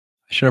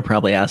should have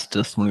probably asked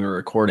this when we were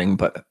recording,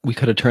 but we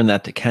could have turned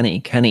that to Kenny.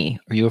 Kenny,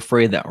 are you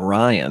afraid that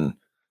Ryan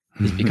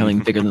is becoming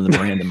bigger than the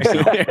brand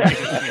himself?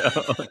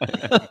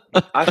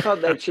 I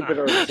thought that ship had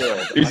already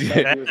sailed.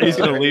 He's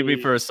going to leave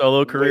me for a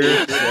solo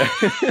career.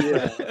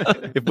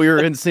 If we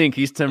were in sync,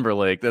 he's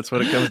Timberlake. That's what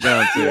it comes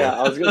down to. Yeah,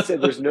 I was going to say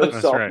there's no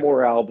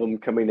sophomore album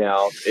coming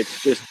out.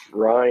 It's just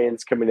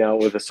Ryan's coming out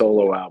with a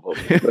solo album.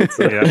 That's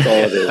all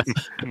it is.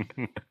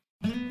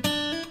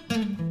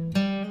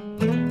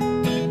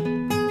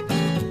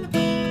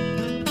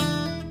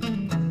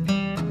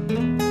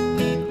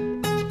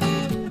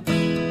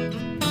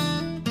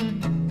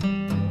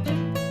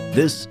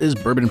 This is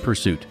Bourbon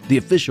Pursuit, the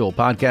official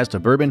podcast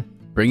of bourbon,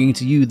 bringing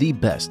to you the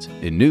best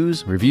in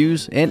news,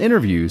 reviews, and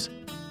interviews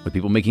with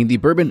people making the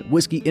bourbon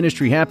whiskey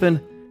industry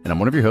happen. And I'm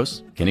one of your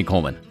hosts, Kenny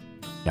Coleman.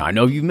 Now, I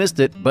know you missed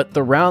it, but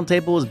the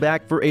Roundtable is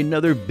back for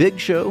another big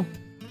show,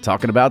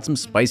 talking about some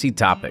spicy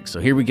topics.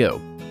 So here we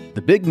go.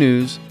 The big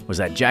news was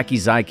that Jackie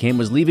Zykan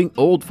was leaving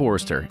Old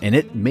Forester, and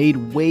it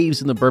made waves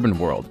in the bourbon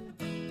world.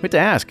 We have to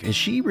ask, is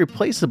she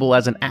replaceable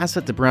as an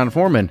asset to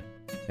Brown-Forman?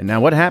 And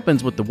now what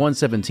happens with the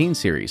 117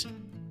 series?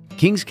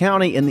 Kings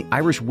County and the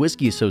Irish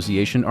Whiskey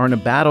Association are in a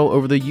battle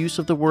over the use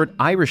of the word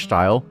Irish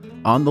style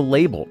on the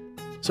label.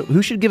 So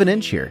who should give an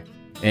inch here?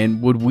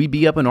 And would we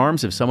be up in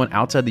arms if someone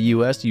outside the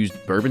U.S. used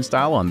bourbon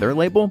style on their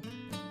label?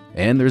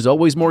 And there's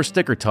always more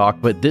sticker talk,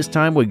 but this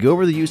time we go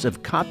over the use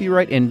of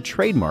copyright and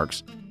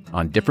trademarks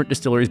on different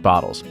distilleries'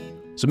 bottles.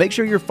 So make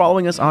sure you're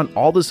following us on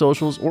all the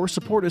socials or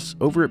support us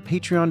over at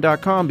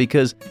patreon.com,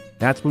 because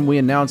that's when we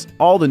announce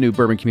all the new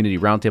Bourbon Community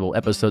Roundtable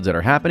episodes that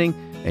are happening,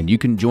 and you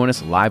can join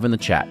us live in the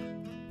chat.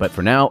 But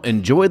for now,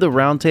 enjoy the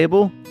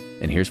Roundtable,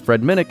 and here's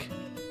Fred Minnick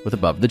with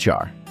Above the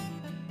Char.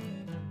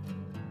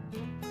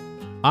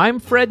 I'm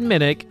Fred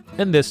Minnick,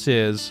 and this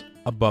is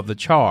Above the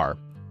Char.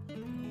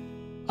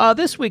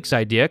 This week's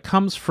idea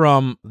comes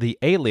from the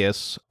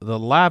alias, the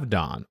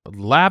Lavdon.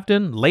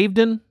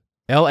 Lavdon?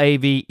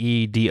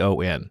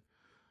 L-A-V-E-D-O-N.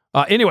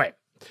 Anyway,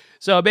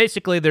 so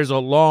basically there's a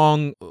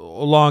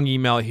long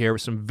email here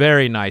with some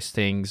very nice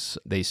things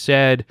they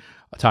said.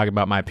 Talking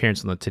about my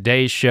appearance on the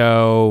Today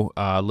Show,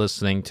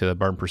 listening to the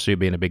Bourbon Pursuit,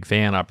 being a big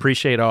fan. I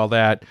appreciate all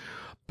that.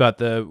 But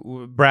the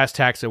brass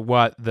tacks of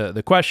what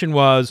the question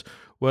was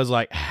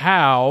like,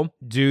 how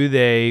do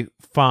they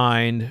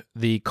find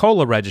the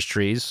COLA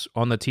registries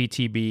on the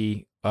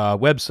TTB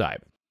website?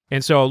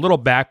 And so a little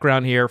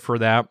background here for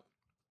that.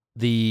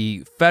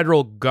 The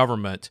federal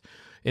government,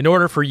 in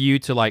order for you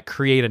to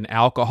create an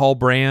alcohol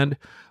brand,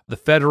 the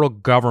federal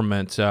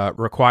government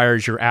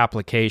requires your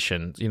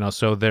application.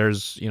 So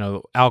there's,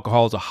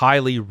 alcohol is a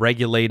highly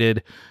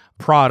regulated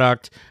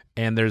product,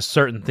 and there's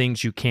certain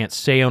things you can't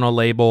say on a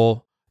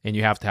label, and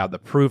you have to have the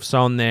proofs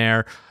on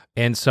there.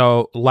 And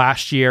so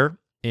last year,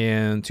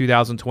 in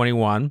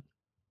 2021,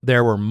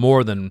 there were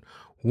more than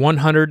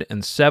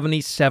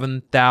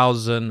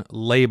 177,000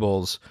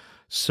 labels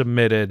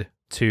submitted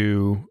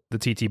to the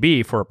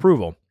TTB for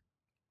approval.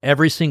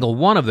 Every single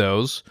one of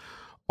those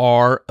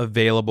are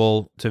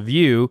available to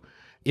view.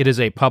 It is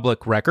a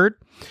public record,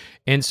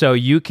 and so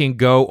you can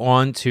go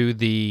on to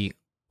the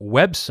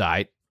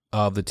website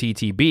of the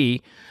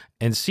TTB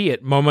and see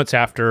it moments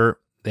after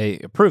they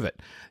approve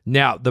it.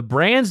 Now, the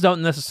brands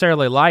don't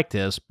necessarily like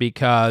this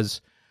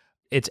because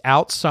it's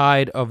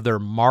outside of their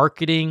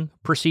marketing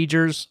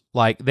procedures.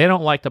 They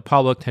don't like the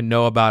public to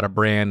know about a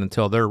brand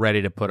until they're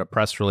ready to put a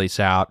press release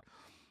out.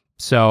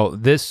 So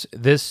this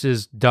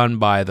is done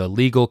by the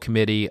legal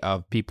committee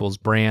of people's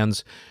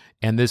brands,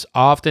 and this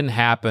often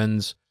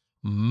happens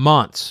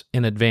months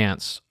in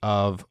advance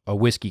of a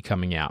whiskey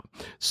coming out.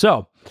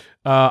 So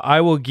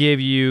I will give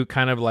you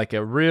kind of like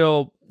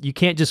you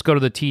can't just go to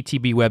the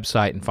TTB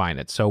website and find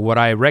it. So what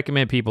I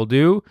recommend people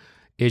do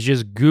is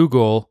just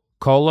Google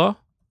COLA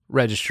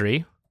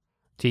registry,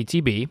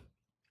 TTB,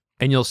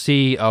 and you'll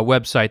see a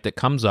website that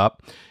comes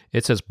up.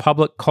 It says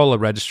Public Cola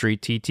Registry,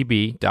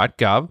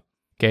 ttb.gov.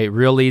 Okay,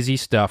 real easy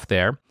stuff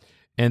there.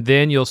 And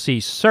then you'll see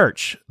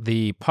search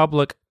the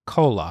public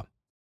cola.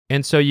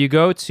 And so you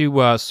go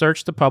to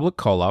search the public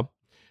cola,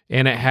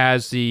 and it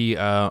has the,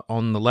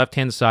 on the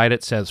left-hand side,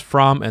 it says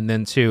from and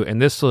then to.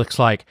 And this looks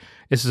like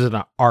this is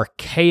an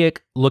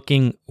archaic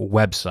looking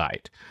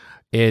website.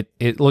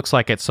 It looks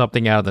like it's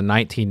something out of the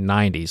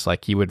 1990s,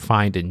 like you would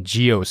find in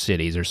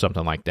GeoCities or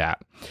something like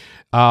that.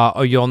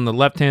 On the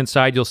left-hand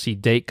side, you'll see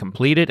date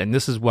completed, and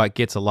this is what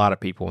gets a lot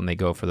of people when they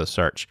go for the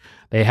search.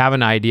 They have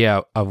an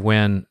idea of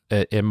when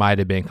it might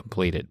have been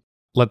completed.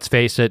 Let's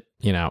face it,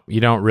 you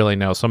don't really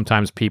know.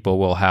 Sometimes people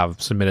will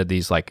have submitted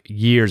these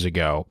years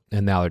ago,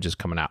 and now they're just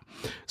coming out.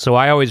 So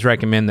I always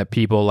recommend that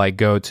people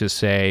go to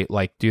say,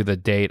 do the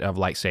date of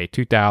say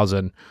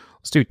 2000,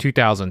 let's do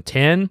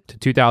 2010 to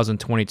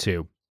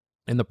 2022.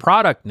 And the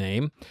product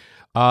name,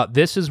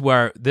 this is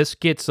where this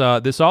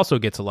also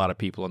gets a lot of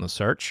people in the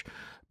search.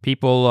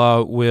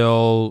 People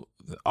will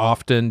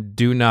often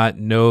do not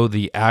know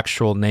the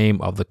actual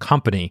name of the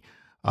company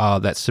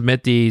that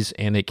submit these,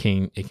 and it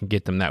can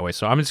get them that way.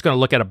 So I'm just going to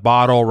look at a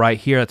bottle right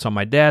here that's on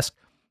my desk.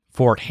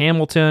 Fort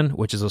Hamilton,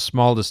 which is a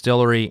small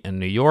distillery in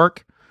New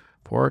York.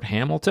 Port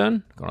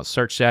Hamilton. I'm going to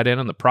search that in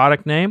on the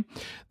product name.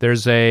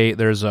 There's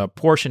a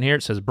portion here.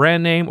 It says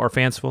brand name or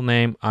fanciful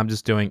name. I'm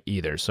just doing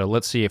either. So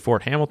let's see if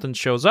Fort Hamilton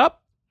shows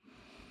up.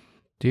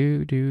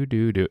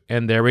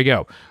 And there we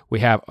go. We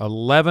have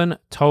 11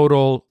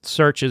 total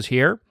searches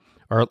here,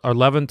 or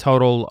 11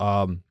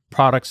 total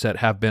products that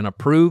have been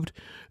approved,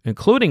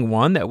 including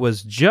one that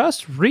was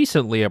just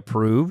recently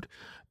approved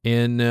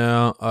in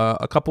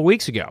a couple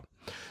weeks ago.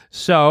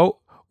 So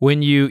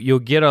when you'll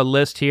get a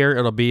list here,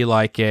 it'll be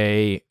like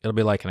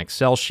an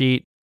Excel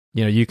sheet.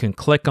 You can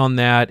click on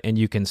that and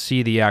you can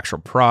see the actual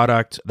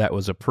product that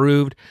was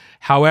approved.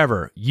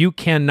 However, you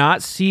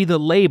cannot see the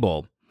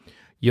label.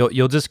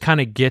 You'll just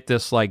kind of get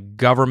this like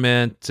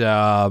government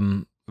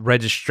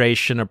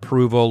registration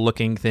approval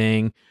looking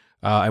thing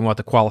and what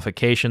the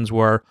qualifications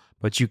were,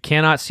 but you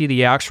cannot see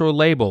the actual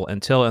label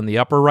until in the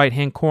upper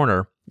right-hand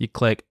corner you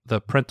click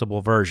the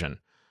printable version.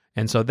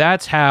 And so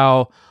that's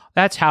how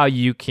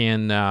you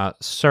can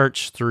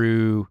search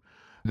through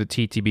the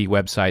TTB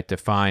website to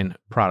find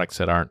products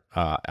that aren't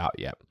out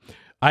yet.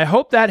 I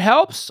hope that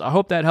helps. I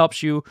hope that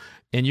helps you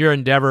in your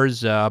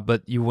endeavors.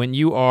 But when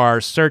you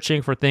are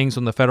searching for things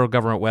on the federal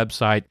government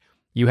website,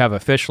 you have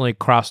officially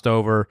crossed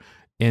over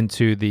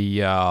into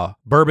the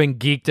bourbon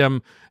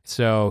geekdom.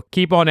 So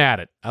keep on at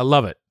it. I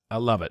love it. I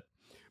love it.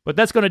 But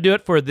that's going to do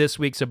it for this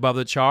week's Above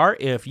the Char.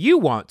 If you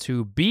want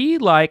to be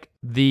like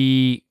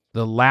the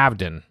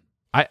Lavden,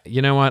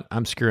 you know what?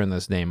 I'm screwing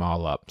this name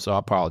all up, so I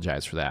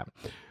apologize for that.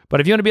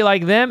 But if you want to be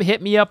like them,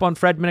 hit me up on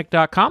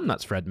fredminnick.com.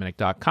 That's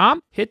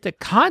fredminnick.com. Hit the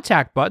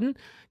contact button.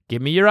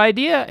 Give me your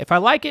idea. If I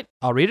like it,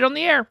 I'll read it on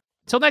the air.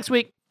 Until next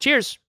week,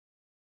 cheers.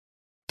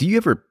 Do you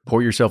ever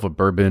pour yourself a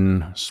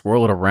bourbon,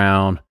 swirl it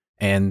around,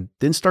 and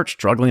then start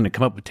struggling to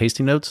come up with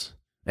tasting notes?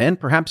 And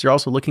perhaps you're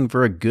also looking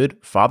for a good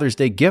Father's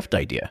Day gift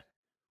idea.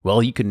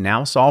 Well, you can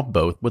now solve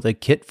both with a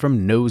kit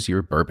from Nose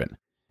Your Bourbon.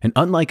 And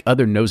unlike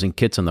other nosing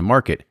kits on the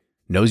market,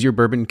 Nose Your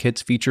Bourbon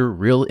kits feature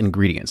real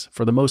ingredients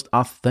for the most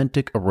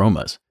authentic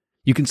aromas.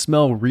 You can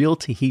smell real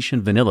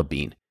Tahitian vanilla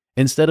bean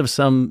instead of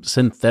some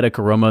synthetic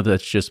aroma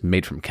that's just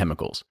made from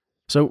chemicals.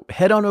 So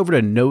head on over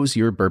to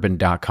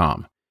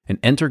knowsyourbourbon.com and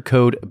enter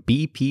code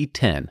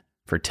BP10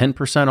 for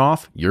 10%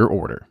 off your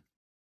order.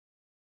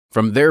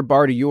 From their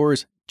bar to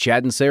yours,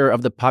 Chad and Sarah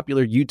of the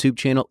popular YouTube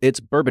channel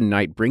It's Bourbon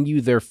Night bring you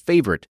their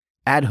favorite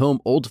at-home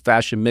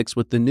old-fashioned mix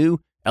with the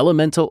new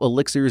Elemental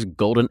Elixirs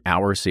Golden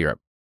Hour Syrup.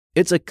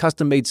 It's a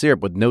custom-made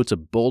syrup with notes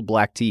of bold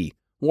black tea,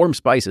 warm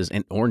spices,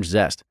 and orange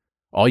zest.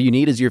 All you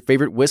need is your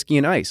favorite whiskey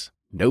and ice.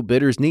 No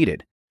bitters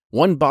needed.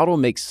 One bottle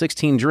makes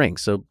 16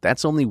 drinks, so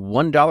that's only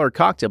 $1 a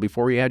cocktail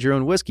before you add your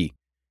own whiskey.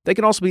 They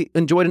can also be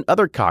enjoyed in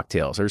other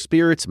cocktails or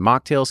spirits,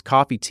 mocktails,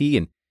 coffee, tea,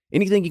 and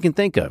anything you can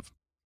think of.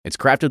 It's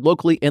crafted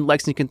locally in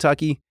Lexington,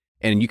 Kentucky,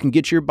 and you can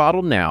get your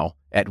bottle now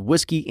at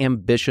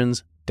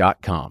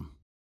whiskeyambitions.com.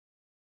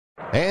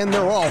 And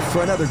they're off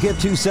for another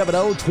Gift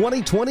 270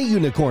 2020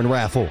 Unicorn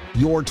Raffle.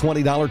 Your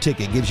 $20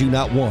 ticket gives you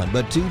not one,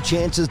 but two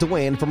chances to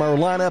win from our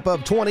lineup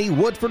of 20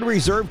 Woodford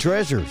Reserve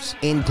treasures,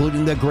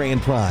 including the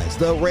grand prize,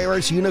 the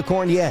rarest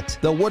unicorn yet,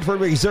 the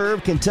Woodford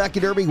Reserve Kentucky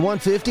Derby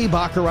 150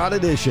 Baccarat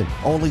Edition.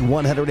 Only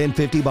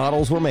 150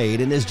 bottles were made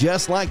and is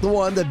just like the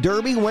one the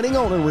Derby winning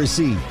owner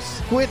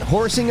receives. Quit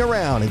horsing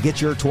around and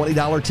get your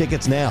 $20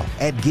 tickets now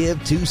at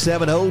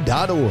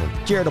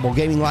give270.org. Charitable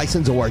Gaming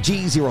License ORG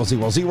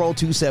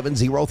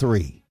 0002703.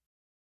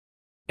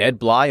 Ed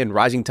Bly and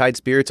Rising Tide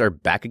Spirits are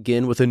back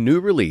again with a new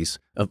release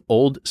of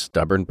Old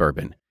Stubborn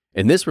Bourbon.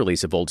 And this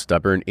release of Old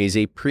Stubborn is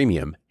a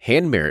premium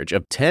hand marriage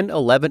of 10,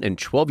 11, and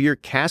 12-year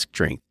cask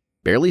strength,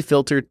 barely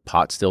filtered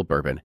pot still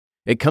bourbon.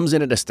 It comes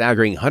in at a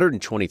staggering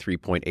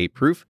 123.8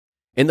 proof.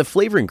 And the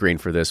flavoring grain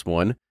for this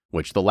one,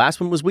 which the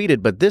last one was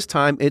wheated, but this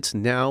time it's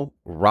now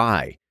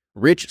rye.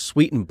 Rich,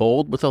 sweet, and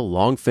bold with a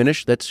long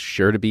finish that's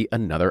sure to be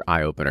another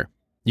eye-opener.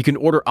 You can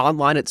order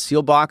online at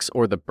Sealbox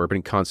or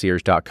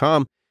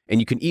thebourbonconcierge.com, and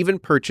you can even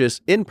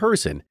purchase in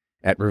person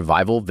at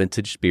Revival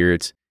Vintage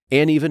Spirits,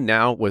 and even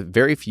now with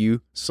very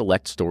few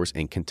select stores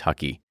in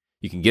Kentucky.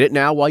 You can get it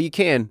now while you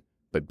can,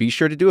 but be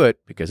sure to do it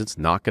because it's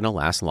not going to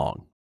last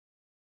long.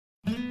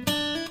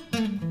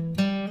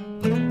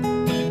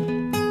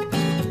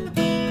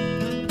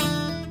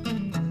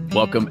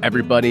 Welcome,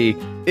 everybody.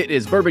 It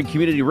is Bourbon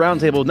Community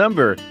Roundtable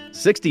number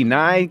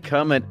 69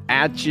 coming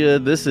at you.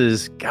 This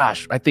is,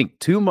 I think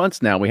 2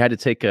 months now. We had to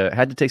take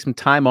some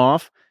time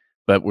off,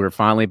 but we're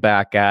finally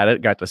back at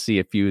it. Got to see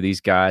a few of these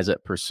guys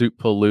at Pursuit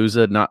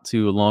Palooza not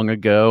too long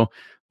ago.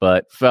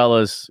 But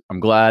fellas,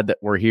 I'm glad that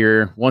we're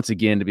here once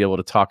again to be able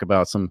to talk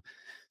about some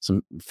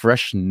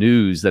fresh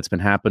news that's been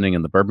happening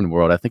in the bourbon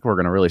world. I think we're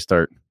going to really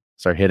start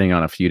hitting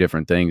on a few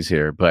different things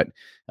here. But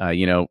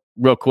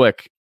real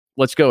quick,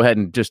 let's go ahead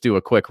and just do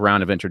a quick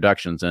round of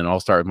introductions, and I'll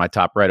start with my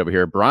top right over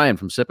here, Brian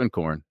from Sippin'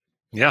 Corn.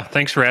 Yeah,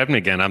 thanks for having me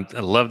again. I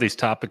love these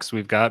topics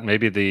we've got.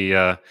 Maybe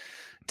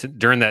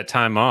during that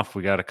time off,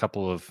 we got a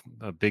couple of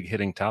big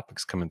hitting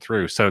topics coming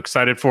through. So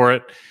excited for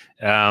it.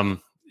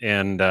 And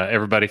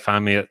everybody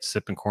find me at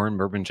Sippin' Corn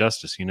Bourbon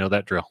Justice. You know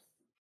that drill.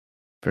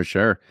 For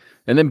sure.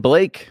 And then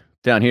Blake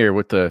down here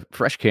with the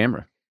fresh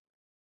camera.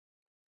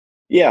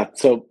 Yeah,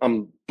 so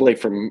I'm Blake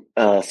from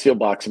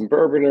Sealbox and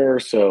Bourboner,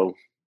 so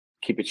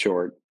keep it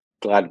short.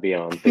 Glad to be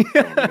on. Thanks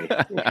for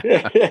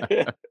having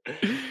me.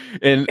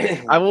 And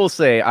I will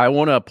say, I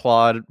want to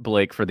applaud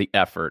Blake for the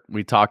effort.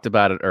 We talked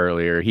about it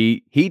earlier.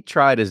 He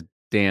tried his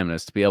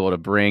damnedest to be able to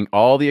bring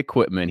all the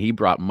equipment. He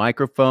brought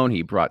microphone,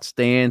 he brought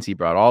stands, he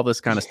brought all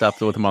this kind of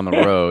stuff with him on the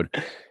road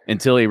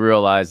until he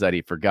realized that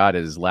he forgot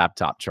his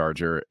laptop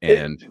charger.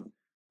 And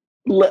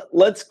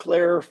let's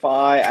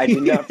clarify, I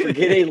did not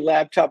forget a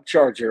laptop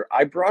charger.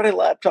 I brought a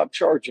laptop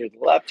charger.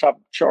 The laptop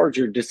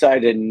charger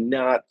decided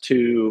not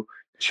to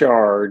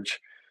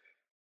charge.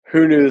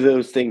 Who knew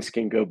those things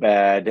can go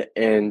bad?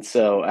 And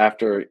so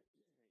after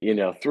 3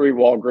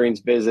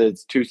 Walgreens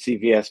visits, 2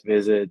 CVS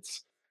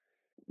visits,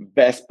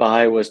 Best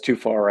Buy was too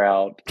far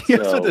out. Yeah,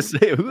 so. I was about to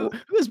say,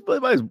 who's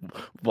buys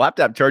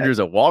laptop chargers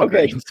at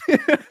Walgreens?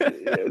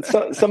 Okay.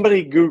 So,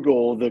 somebody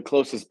Google the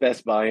closest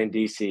Best Buy in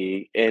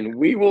DC, and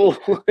we will.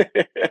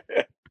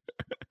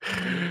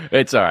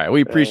 It's all right.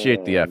 We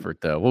appreciate the effort,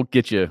 though. We'll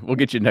get you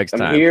next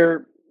time.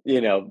 Here,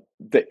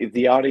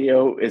 the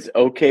audio is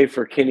okay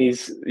for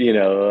Kenny's,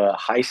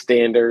 high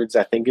standards.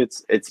 I think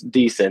it's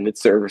decent. It's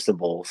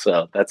serviceable.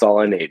 So that's all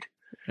I need.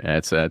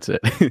 That's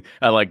it.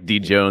 I like D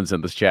Jones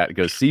in this chat. It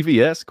goes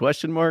CVS ?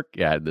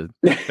 Yeah,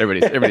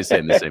 everybody's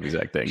saying the same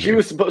exact thing. D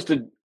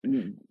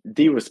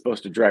was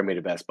supposed to drive me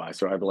to Best Buy,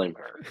 so I blame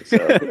her. So.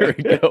 There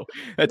we go.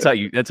 That's how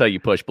you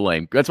push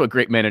blame. That's what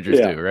great managers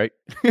do, right?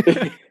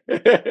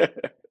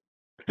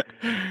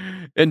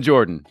 And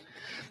Jordan.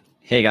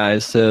 Hey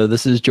guys, so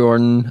this is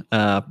Jordan,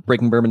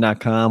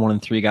 breakingbourbon.com, one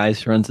of the 3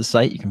 guys who runs the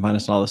site. You can find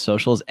us on all the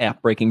socials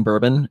at Breaking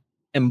Bourbon.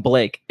 And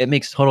Blake, it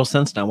makes total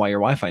sense now why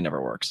your Wi-Fi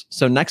never works.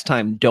 So next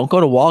time, don't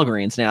go to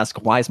Walgreens and ask,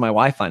 why is my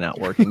Wi-Fi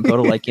not working?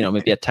 Go to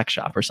maybe a tech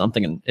shop or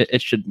something, and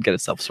it should get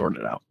itself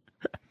sorted out.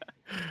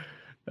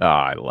 Oh,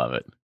 I love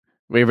it.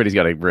 Everybody's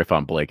got to riff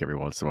on Blake every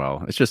once in a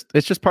while. It's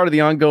just part of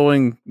the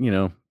ongoing,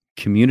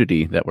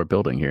 community that we're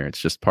building here.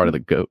 It's just part of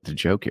the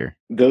joke here.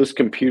 Those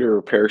computer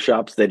repair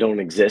shops, they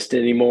don't exist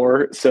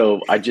anymore. So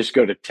I just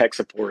go to tech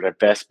support at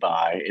Best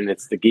Buy, and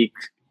it's the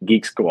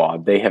Geek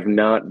Squad. They have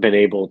not been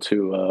able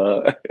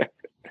to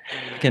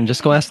Again,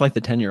 just go ask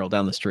the 10-year-old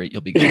down the street.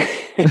 You'll be good.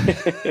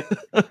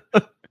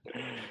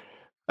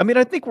 I mean,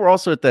 I think we're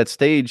also at that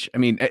stage. I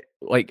mean,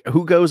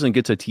 who goes and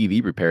gets a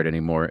TV repaired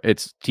anymore?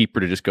 It's cheaper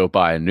to just go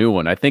buy a new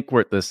one. I think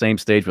we're at the same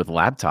stage with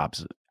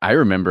laptops. I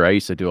remember I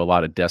used to do a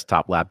lot of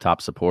desktop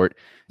laptop support,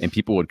 and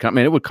people would come,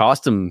 and it would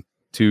cost them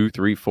 $200,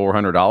 $300,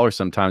 $400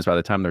 sometimes by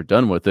the time they're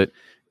done with it.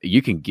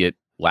 You can get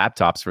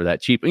laptops for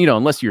that cheap,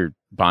 unless you're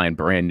buying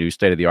brand new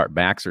state-of-the-art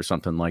Macs or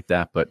something like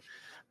that. But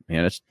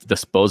man, it's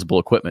disposable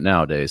equipment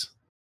nowadays.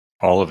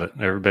 All of it,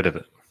 every bit of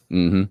it.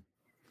 Mm-hmm.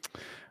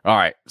 All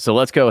right, so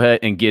let's go ahead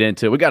and get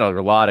into it. We got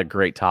a lot of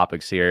great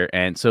topics here.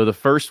 And so the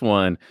first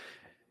one,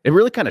 it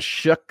really kind of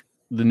shook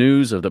the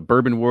news of the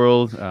bourbon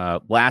world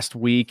last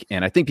week.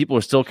 And I think people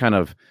are still kind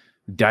of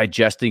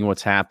digesting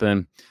what's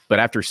happened. But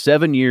after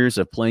 7 years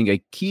of playing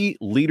a key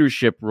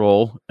leadership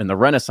role in the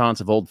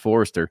renaissance of Old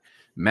Forester,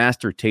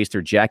 master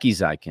taster Jackie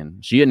Zykan,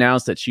 she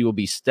announced that she will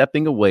be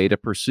stepping away to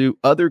pursue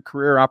other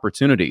career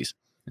opportunities.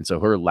 And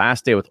so her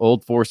last day with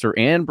Old Forester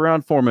and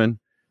Brown-Forman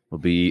will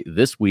be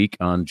this week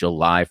on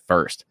July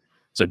 1st.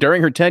 So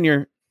during her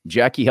tenure,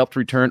 Jackie helped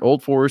return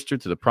Old Forester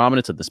to the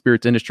prominence of the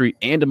spirits industry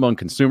and among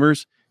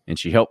consumers, and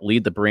she helped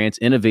lead the brand's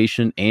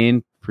innovation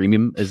and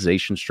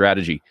premiumization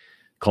strategy,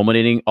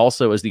 culminating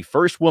also as the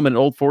first woman in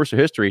Old Forester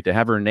history to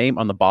have her name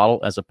on the bottle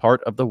as a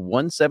part of the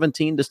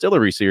 117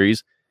 Distillery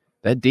Series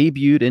that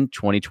debuted in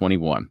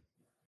 2021.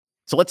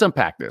 So let's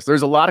unpack this.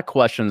 There's a lot of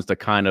questions to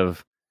kind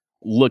of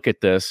look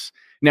at this.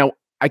 Now,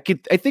 I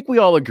think we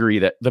all agree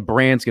that the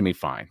brand's going to be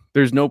fine.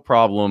 There's no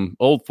problem.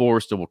 Old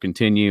Forester will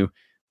continue.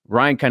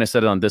 Ryan kind of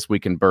said it on This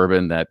Week in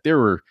Bourbon that there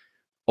were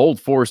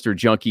Old Forester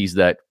junkies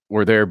that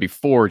were there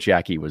before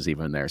Jackie was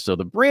even there. So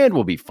the brand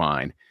will be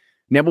fine.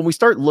 Now, when we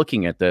start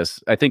looking at this,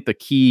 I think the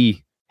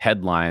key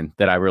headline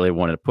that I really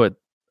wanted to put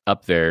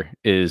up there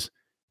is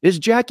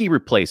Jackie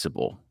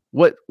replaceable?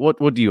 What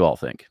do you all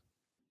think?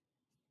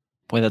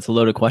 Boy, that's a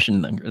loaded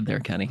question there,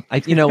 Kenny.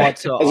 You know what?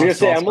 So I was going to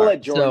say, I'm going to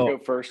let Jordan go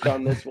first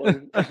on this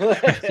one.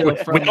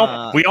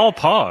 We all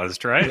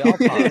paused, right? We all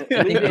paused.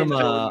 I think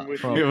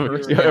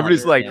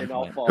everybody's like,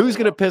 who's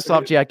going to piss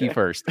off Jackie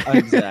first?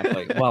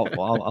 Exactly. Well,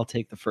 I'll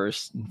take the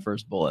first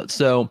bullet.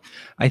 So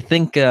I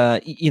think,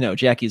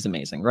 Jackie's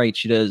amazing, right?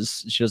 She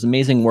does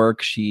amazing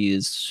work. She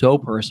is so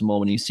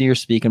personable when you see her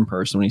speak in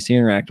person, when you see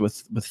her interact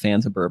with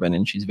fans of bourbon,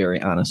 and she's very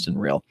honest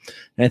and real.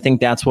 And I think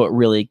that's what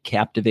really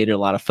captivated a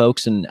lot of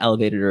folks and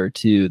elevated her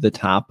to the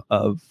top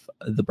of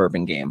the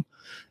bourbon game.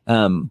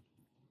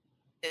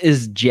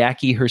 Is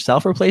Jackie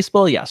herself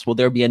replaceable? Yes. Will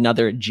there be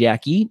another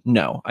Jackie?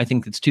 No. I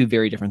think it's two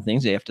very different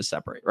things they have to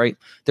separate, right?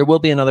 There will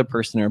be another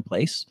person in her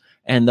place,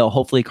 and they'll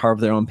hopefully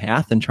carve their own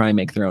path and try and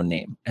make their own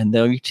name. And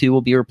they too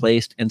will be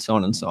replaced, and so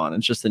on and so on.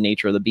 It's just the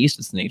nature of the beast.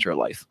 It's the nature of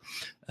life.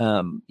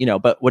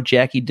 But what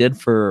Jackie did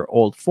for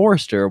Old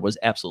Forester was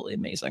absolutely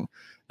amazing.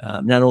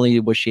 Not only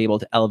was she able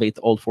to elevate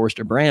the Old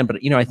Forester brand, but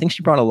I think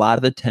she brought a lot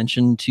of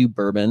attention to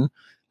bourbon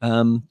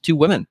to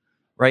women,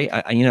 right?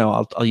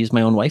 I'll use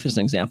my own wife as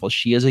an example.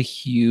 She is a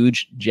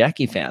huge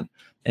Jackie fan,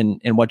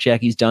 and what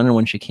Jackie's done, and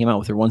when she came out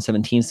with her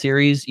 117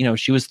 series,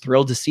 she was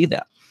thrilled to see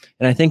that.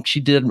 And I think she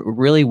did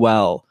really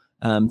well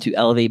to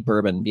elevate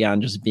bourbon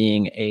beyond just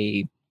being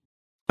a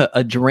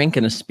drink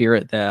and a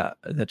spirit that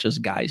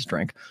just guys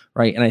drink,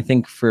 right? And I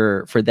think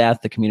for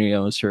that, the community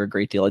owes her a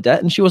great deal of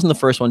debt. And she wasn't the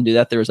first one to do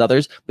that. There was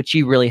others, but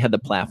she really had the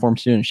platform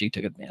to, and she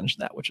took advantage of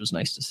that, which was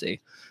nice to see.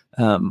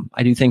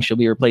 I do think she'll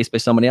be replaced by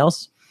somebody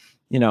else.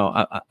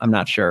 I'm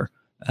not sure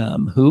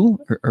who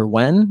or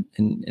when,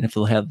 and if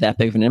they'll have that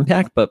big of an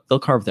impact, but they'll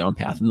carve their own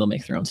path and they'll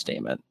make their own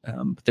statement.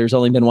 But there's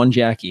only been one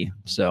Jackie,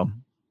 so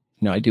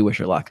I do wish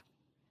her luck.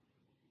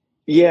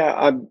 Yeah,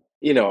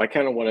 I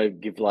kind of want to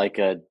give like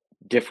a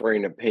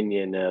differing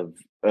opinion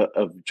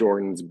of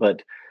Jordan's,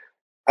 but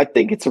I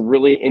think it's a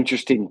really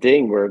interesting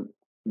thing where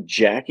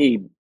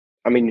Jackie,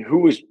 I mean, who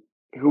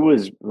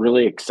was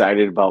really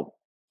excited about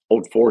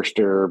Old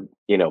Forester,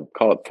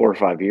 call it 4 or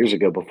 5 years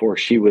ago, before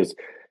she was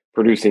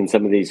producing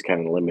some of these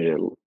kind of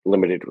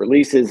limited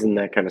releases and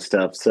that kind of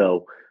stuff.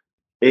 So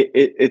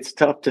it's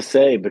tough to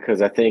say,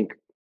 because I think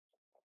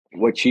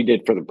what she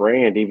did for the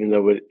brand, even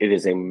though it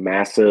is a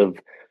massive,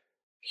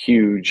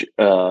 huge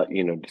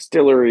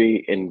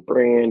distillery and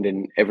brand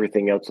and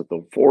everything else with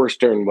Old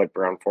Forester and what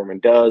Brown-Forman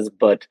does,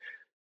 but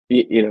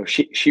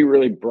she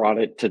really brought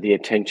it to the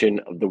attention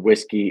of the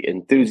whiskey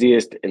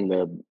enthusiast and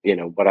the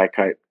what I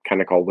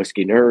kind of call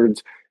whiskey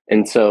nerds.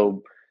 And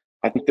so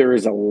I think there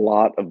is a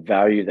lot of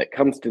value that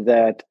comes to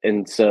that.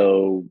 And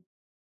so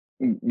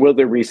will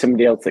there be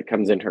somebody else that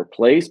comes in her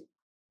place?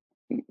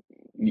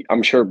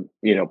 I'm sure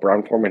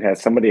Brown-Forman has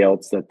somebody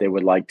else that they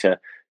would like to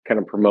kind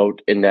of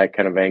promote in that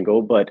kind of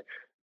angle, but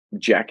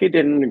Jackie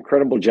did an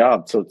incredible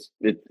job. So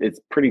it's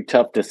pretty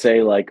tough to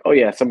say like, oh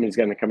yeah, somebody's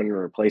going to come in and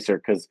replace her,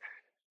 because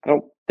I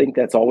don't think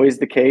that's always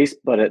the case.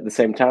 But at the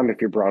same time,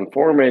 if you're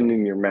Brown-Forman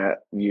and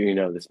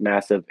you're this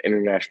massive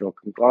international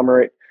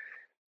conglomerate,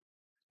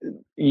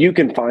 you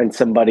can find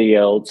somebody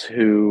else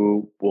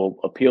who will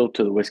appeal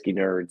to the whiskey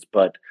nerds.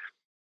 But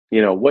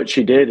what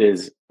she did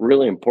is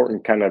really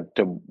important, kind of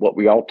to what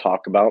we all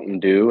talk about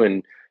and do,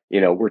 and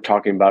we're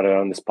talking about it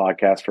on this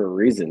podcast for a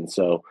reason.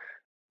 So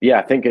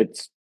yeah,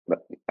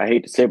 I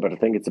hate to say it, but I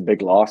think it's a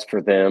big loss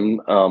for them.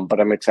 But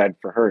I'm excited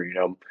for her.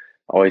 I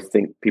always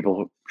think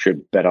people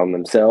should bet on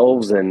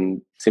themselves,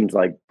 and seems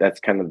like that's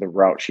kind of the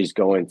route she's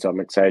going. So I'm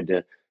excited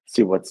to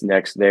see what's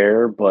next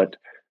there. But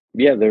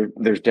yeah,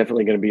 there's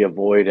definitely going to be a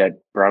void at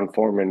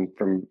Brown-Forman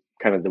from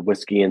kind of the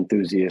whiskey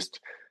enthusiast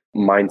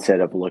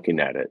mindset of looking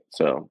at it.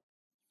 So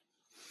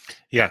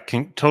yeah,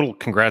 total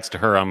congrats to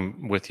her.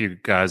 I'm with you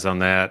guys on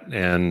that.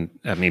 And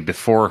I mean,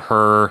 before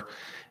her,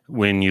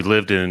 when you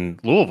lived in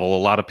Louisville, a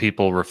lot of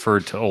people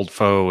referred to Old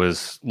Foe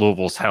as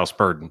Louisville's house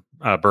bourbon.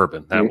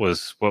 That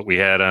was what we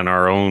had on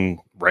our own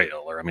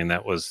rail, or I mean,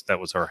 that was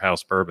our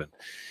house bourbon,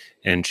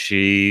 and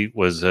she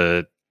was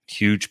a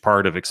huge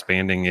part of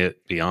expanding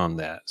it beyond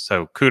that.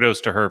 So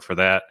kudos to her for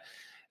that.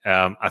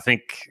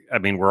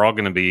 We're all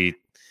going to be,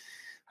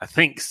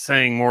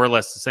 saying more or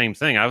less the same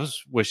thing. I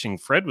was wishing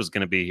Fred was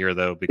going to be here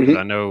though, because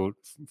I know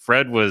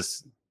Fred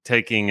was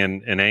taking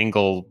an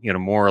angle,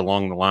 more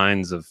along the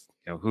lines of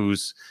who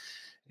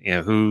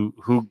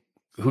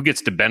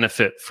gets to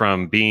benefit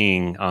from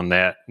being on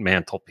that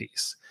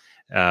mantelpiece.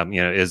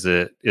 Is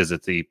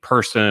it the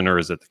person or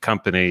is it the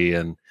company?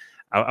 And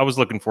I was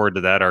looking forward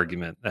to that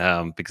argument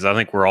because I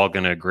think we're all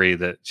going to agree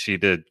that she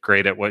did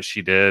great at what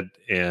she did,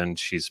 and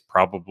she's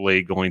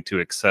probably going to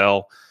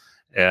excel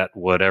at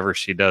whatever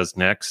she does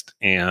next.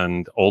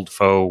 And Old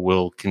Foe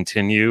will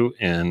continue,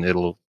 and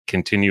it'll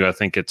continue, I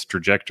think, its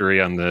trajectory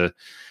on the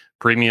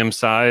premium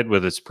side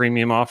with its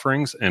premium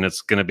offerings, and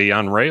it's going to be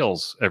on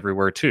rails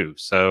everywhere too.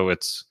 So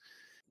it's,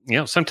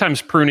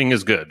 sometimes pruning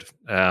is good.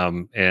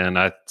 And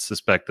I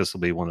suspect this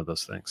will be one of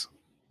those things.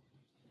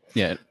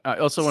 Yeah. I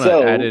also want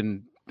to add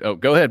in,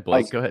 go ahead,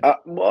 Blake. Go ahead. I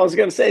was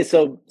going to say,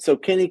 so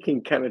Kenny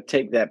can kind of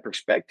take that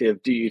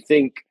perspective. Do you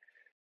think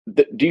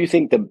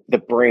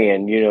the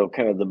brand,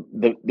 kind of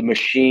the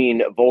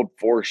machine of Old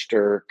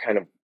Forester kind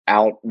of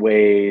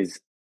outweighs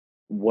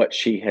what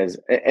she has,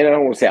 and I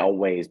don't want to say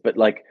outweighs, but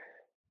like,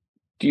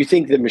 do you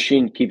think the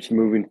machine keeps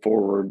moving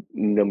forward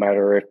no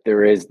matter if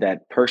there is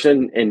that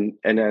person? And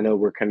I know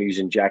we're kind of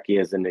using Jackie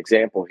as an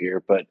example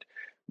here, but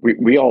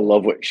we all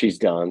love what she's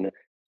done.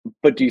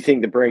 But do you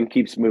think the brand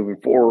keeps moving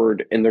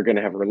forward and they're going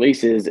to have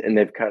releases and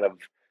they've kind of,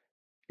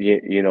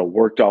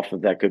 worked off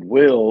of that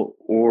goodwill,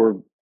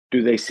 or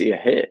do they see a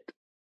hit?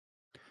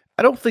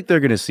 I don't think they're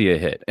going to see a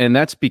hit. And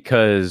that's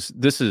because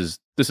this is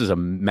a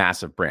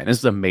massive brand. This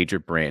is a major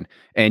brand.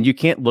 And you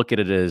can't look at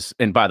it as,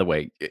 and by the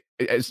way,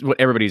 it's what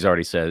everybody's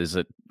already said, is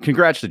that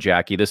congrats to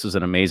Jackie. This is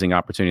an amazing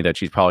opportunity that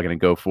she's probably going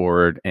to go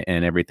forward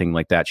and everything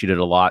like that. She did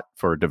a lot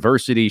for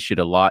diversity. She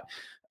did a lot.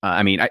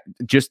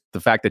 Just the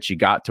fact that she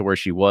got to where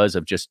she was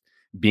of just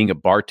being a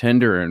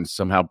bartender, and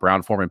somehow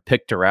Brown-Forman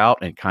picked her out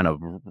and kind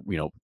of,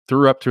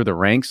 threw up through the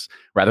ranks,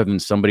 rather than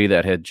somebody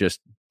that had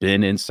just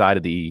been inside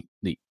of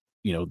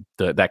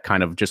that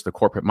kind of just the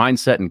corporate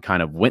mindset and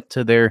kind of went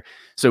to there.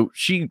 So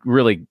she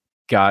really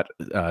got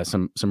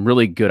some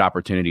really good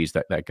opportunities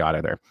that got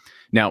her there.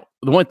 Now,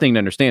 the one thing to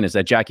understand is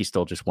that Jackie's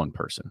still just one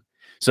person.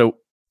 So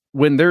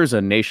when there's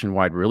a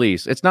nationwide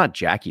release, it's not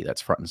Jackie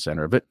that's front and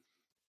center of it.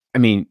 I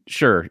mean,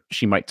 sure,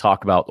 she might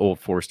talk about Old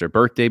Forester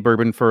birthday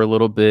bourbon for a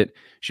little bit.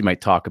 She might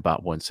talk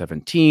about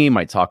 117,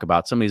 might talk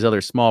about some of these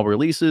other small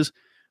releases.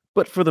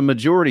 But for the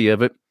majority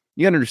of it,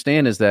 you gotta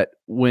understand is that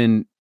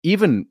when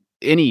even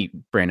any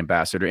brand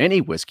ambassador, any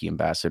whiskey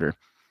ambassador,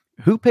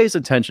 who pays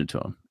attention to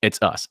them? It's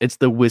us. It's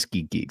the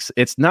whiskey geeks.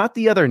 It's not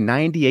the other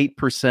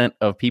 98%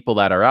 of people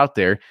that are out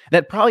there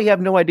that probably have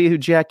no idea who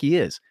Jackie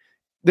is.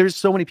 There's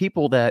so many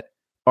people that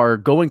are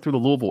going through the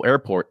Louisville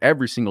airport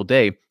every single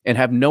day and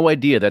have no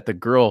idea that the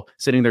girl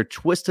sitting there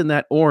twisting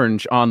that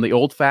orange on the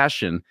old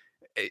fashioned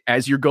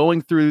as you're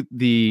going through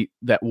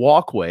that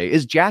walkway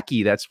is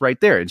Jackie that's right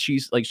there. And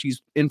she's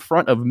in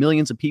front of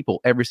millions of people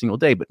every single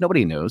day, but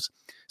nobody knows.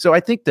 So I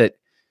think that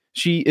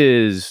she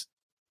is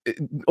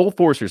Old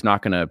Forester's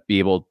not going to be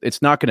able,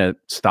 it's not going to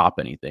stop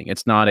anything.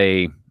 It's not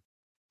a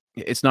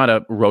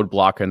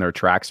roadblock in their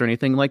tracks or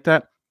anything like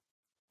that.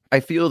 I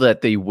feel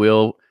that they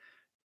will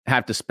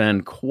have to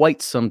spend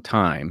quite some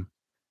time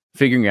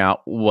figuring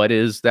out what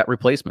is that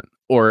replacement,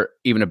 or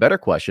even a better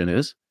question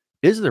is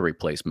the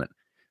replacement?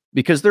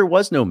 Because there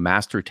was no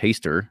master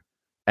taster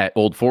at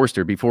Old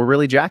Forester before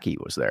really Jackie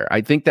was there.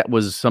 I think that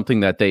was something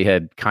that they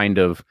had kind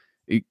of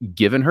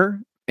given her.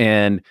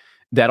 And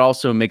that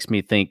also makes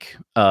me think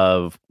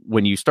of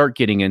when you start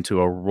getting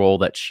into a role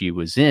that she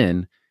was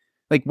in,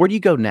 like, where do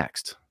you go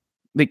next?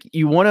 Like,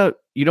 you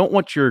don't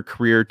want your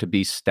career to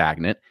be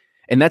stagnant.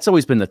 And that's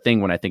always been the thing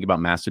when I think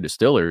about master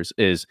distillers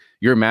is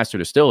you're a master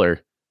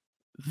distiller,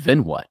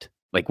 then what?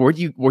 Like, where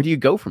do you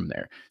go from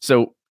there?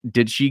 So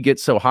did she get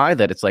so high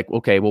that it's like,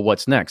 okay, well,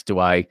 what's next? Do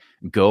I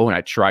go and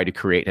I try to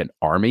create an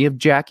army of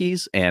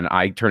Jackies and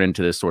I turn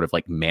into this sort of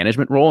like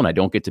management role and I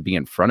don't get to be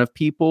in front of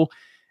people?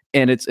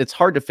 And it's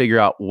hard to figure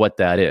out what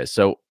that is.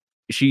 So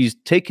she's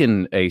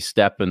taken a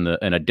step in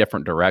a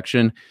different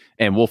direction,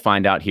 and we'll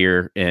find out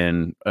here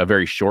in a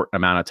very short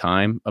amount of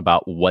time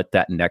about what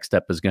that next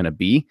step is going to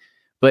be.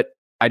 But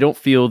I don't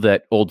feel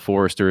that Old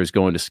Forester is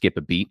going to skip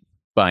a beat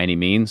by any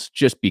means,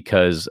 just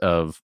because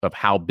of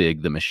how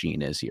big the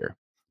machine is here.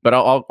 But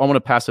I want to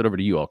pass it over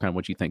to you all, kind of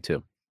what you think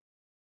too.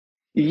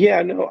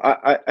 Yeah, no,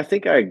 I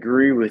think I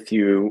agree with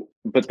you.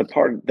 But the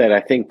part that I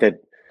think that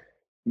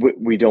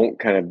we don't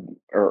kind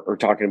of are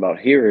talking about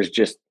here is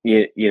just,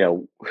 you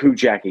know, who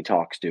Jackie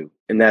talks to.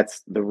 And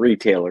that's the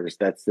retailers,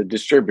 that's the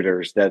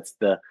distributors, that's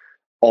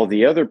all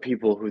the other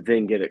people who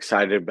then get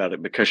excited about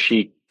it because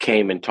she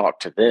came and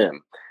talked to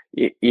them.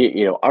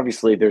 You know,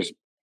 obviously there's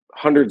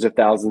hundreds of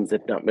thousands,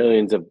 if not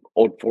millions, of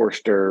Old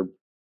Forester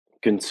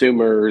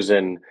consumers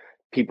and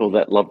people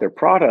that love their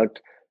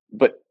product,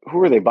 but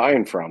who are they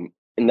buying from?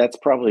 And that's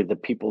probably the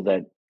people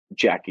that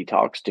Jackie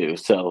talks to.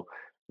 So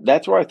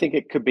that's where I think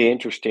it could be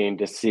interesting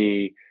to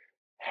see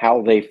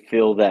how they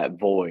fill that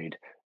void,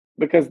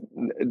 because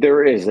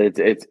there is, you're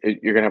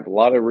going to have a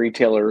lot of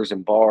retailers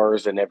and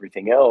bars and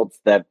everything else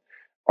that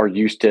are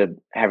used to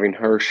having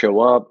her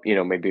show up, you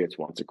know, maybe it's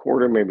once a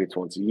quarter, maybe it's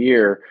once a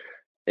year,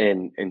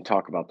 and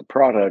talk about the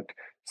product.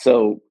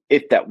 So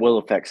if that will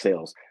affect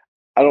sales,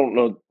 I don't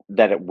know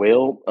that it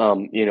will.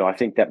 You know, I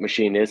think that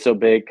machine is so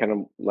big, kind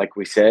of like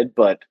we said,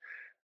 but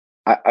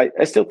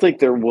I still think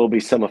there will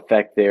be some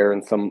effect there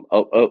and some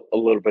a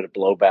little bit of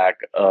blowback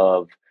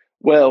of,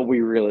 well,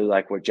 we really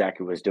like what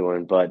Jackie was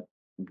doing, but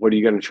what are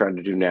you going to try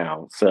to do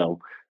now? So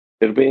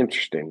it'll be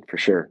interesting for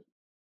sure.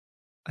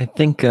 I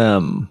think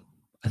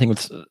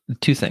it's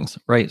two things,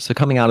 right? So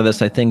coming out of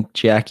this, I think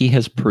Jackie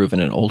has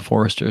proven and Old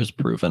Forester has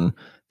proven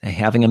that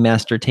having a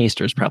master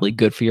taster is probably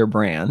good for your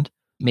brand.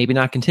 Maybe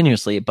not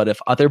continuously, but if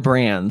other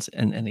brands,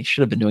 and they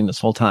should have been doing this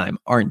whole time,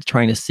 aren't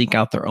trying to seek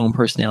out their own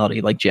personality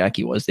like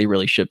Jackie was, they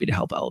really should be to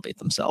help elevate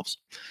themselves,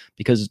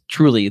 because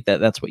truly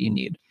that's what you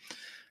need.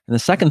 And the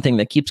second thing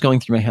that keeps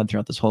going through my head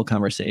throughout this whole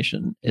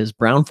conversation is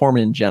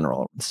Brown-Forman in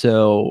general.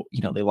 So,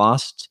 you know, they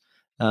lost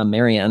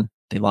Marianne,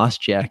 they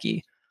lost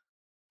Jackie.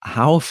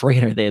 How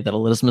afraid are they that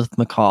Elizabeth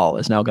McCall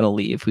is now going to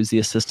leave, who's the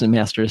assistant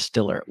master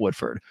distiller at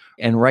Woodford?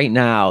 And right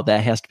now,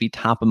 that has to be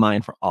top of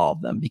mind for all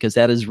of them, because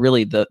that is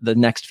really the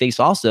next face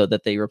also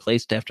that they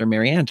replaced after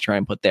Marianne to try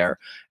and put there.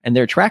 And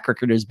their track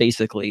record is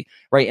basically,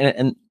 right,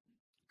 and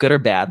good or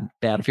bad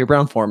if you're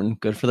Brown-Forman,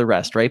 good for the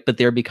rest, right? But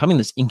they're becoming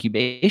this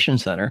incubation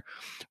center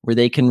where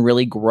they can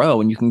really grow,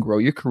 and you can grow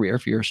your career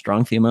if you're a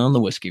strong female in the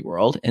whiskey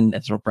world. And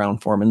that's what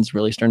Brown-Forman's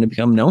really starting to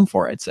become known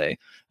for, I'd say,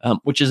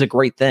 which is a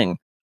great thing.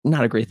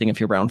 Not a great thing if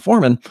you're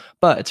Brown-Forman,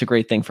 but it's a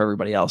great thing for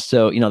everybody else.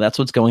 So, you know, that's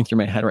what's going through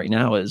my head right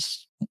now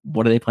is,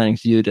 what are they planning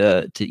to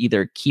do to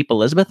either keep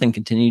Elizabeth and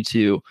continue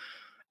to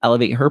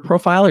elevate her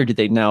profile, or do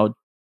they now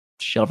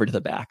shelve her to the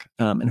back?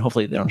 And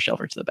hopefully they don't shelve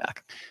her to the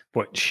back.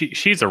 Boy,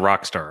 she's a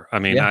rock star. I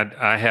mean, yeah.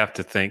 I have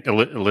to think,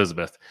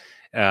 Elizabeth,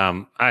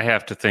 I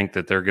have to think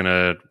that they're going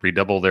to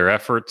redouble their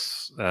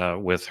efforts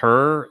with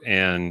her.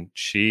 And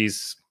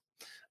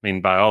I mean,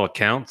 by all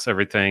accounts,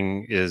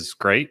 everything is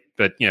great,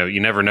 but you know, you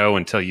never know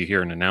until you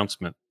hear an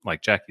announcement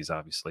like Jackie's,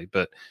 obviously.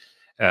 But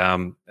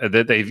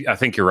I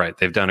think you're right.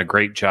 They've done a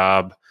great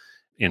job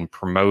in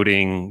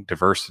promoting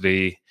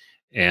diversity,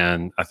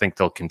 and I think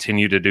they'll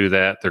continue to do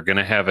that. They're going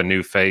to have a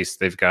new face.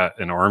 They've got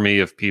an army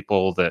of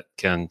people that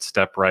can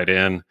step right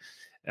in.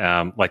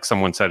 Like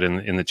someone said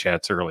in the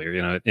chats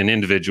earlier, an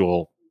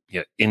individual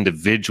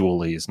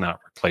individually is not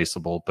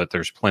replaceable, but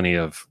there's plenty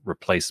of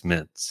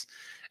replacements,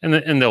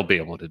 and they'll be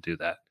able to do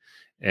that.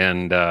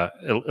 And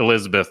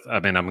Elizabeth, I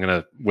mean, I'm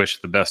going to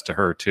wish the best to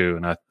her too.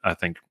 And I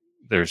think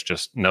there's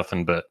just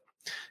nothing but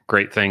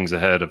great things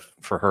ahead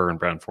for her and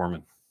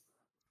Brown-Forman.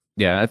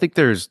 Yeah, I think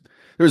there's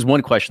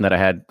one question that I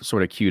had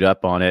sort of queued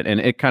up on it, and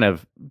it kind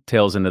of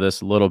tails into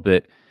this a little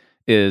bit,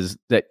 is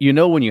that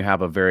when you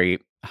have a very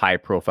high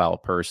profile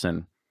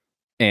person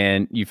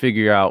and you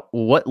figure out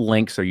what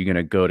lengths are you going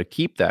to go to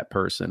keep that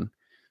person,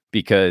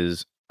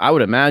 because I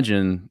would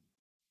imagine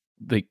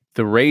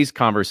the raise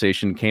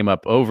conversation came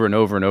up over and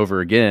over and over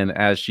again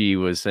as she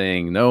was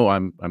saying, no,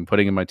 I'm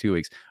putting in my 2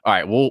 weeks. All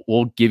right,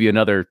 we'll give you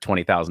another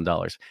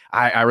 $20,000.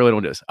 I really don't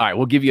want to do this. All right,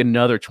 we'll give you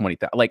another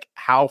 20,000. Like,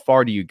 how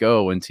far do you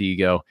go until you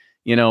go,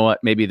 you know what,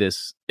 maybe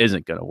this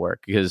isn't going to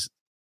work? Because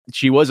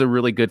she was a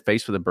really good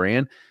face for the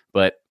brand,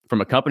 but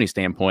from a company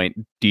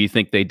standpoint, do you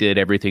think they did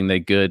everything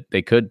they could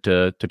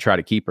to try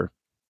to keep her?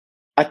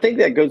 I think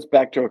that goes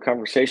back to a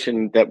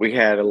conversation that we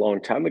had a long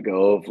time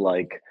ago of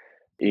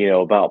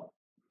about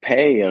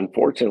pay,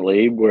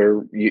 unfortunately,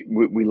 where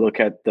we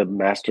look at the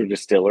master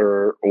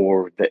distiller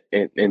or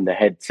the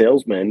head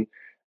salesman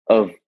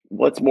of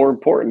what's more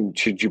important.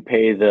 Should you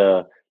pay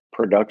the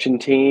production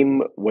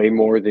team way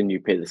more than you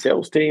pay the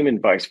sales team,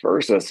 and vice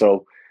versa?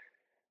 So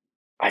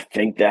I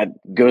think that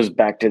goes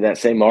back to that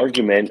same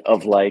argument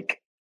of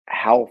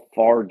how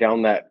far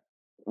down that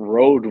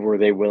road were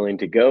they willing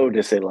to go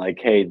to say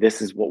hey,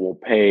 this is what we'll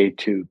pay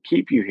to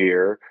keep you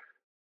here.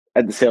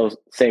 At the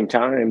same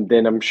time,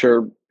 then I'm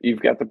sure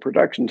you've got the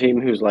production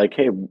team who's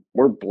hey,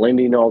 we're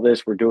blending all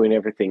this, we're doing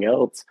everything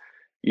else.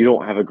 You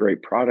don't have a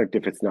great product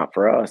if it's not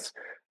for us.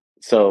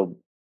 So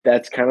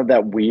that's kind of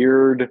that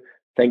weird,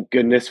 thank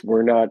goodness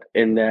we're not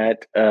in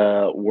that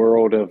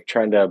world of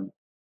trying to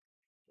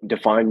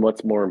define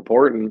what's more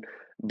important.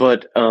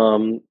 But,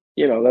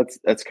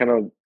 that's kind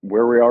of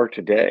where we are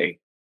today.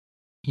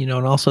 And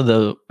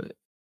also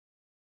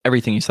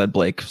everything you said,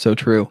 Blake, so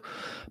true.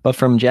 But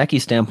from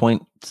Jackie's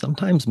standpoint,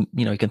 sometimes,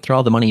 you can throw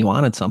all the money you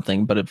want at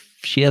something, but if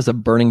she has a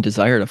burning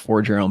desire to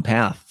forge her own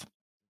path,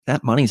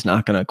 that money's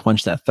not going to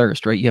quench that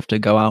thirst, right? You have to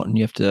go out and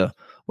you have to,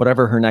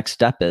 whatever her next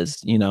step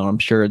is, I'm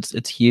sure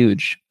it's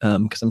huge,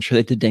 because I'm sure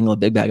they did dangle a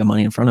big bag of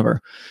money in front of her.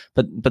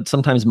 But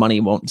sometimes money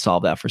won't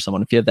solve that for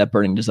someone. If you have that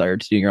burning desire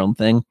to do your own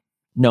thing,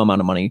 no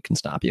amount of money can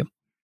stop you.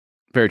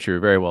 Very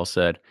true. Very well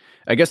said.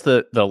 I guess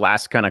the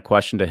last kind of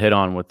question to hit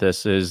on with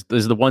this is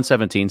the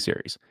 117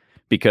 series,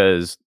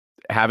 because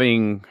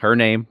having her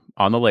name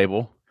on the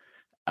label,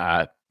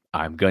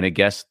 I'm going to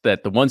guess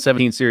that the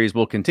 117 series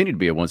will continue to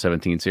be a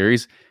 117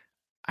 series.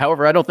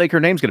 However, I don't think her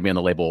name's going to be on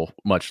the label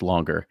much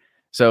longer.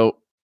 So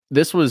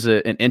this was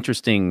an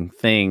interesting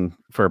thing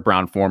for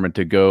Brown-Forman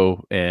to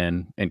go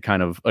and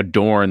kind of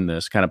adorn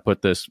this, kind of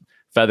put this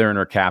feather in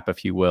her cap,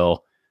 if you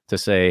will, to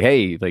say,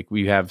 hey,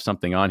 we have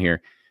something on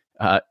here.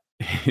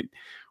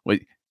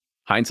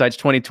 Hindsight's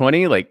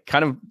 2020,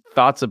 kind of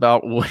thoughts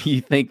about what you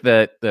think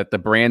that the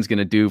brand's going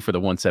to do for the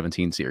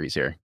 117 series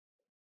here.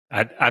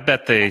 I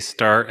bet they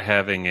start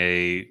having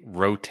a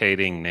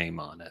rotating name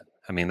on it.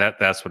 I mean,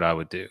 that's what I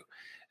would do.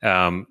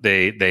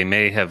 They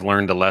may have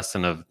learned a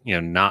lesson of,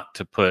 not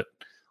to put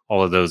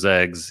all of those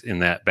eggs in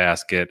that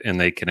basket, and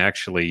they can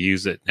actually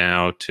use it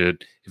now to,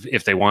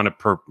 if they want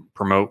to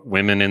promote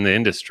women in the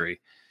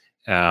industry,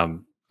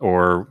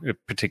 or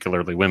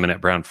particularly women at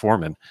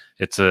Brown-Forman,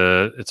 it's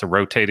a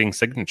rotating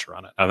signature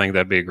on it. I think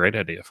that'd be a great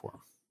idea for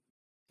them.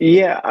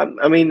 Yeah,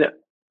 I mean,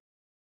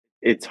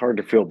 it's hard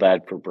to feel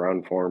bad for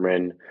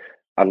Brown-Forman.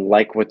 I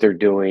like what they're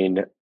doing.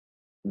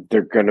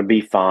 They're going to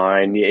be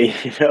fine.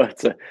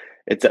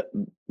 It's a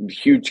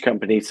huge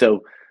company.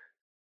 So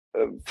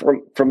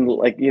from the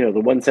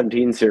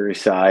 117 series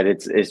side,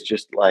 it's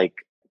just like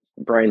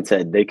Brian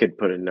said, they could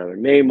put another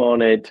name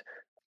on it.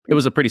 It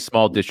was a pretty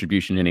small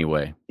distribution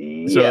anyway.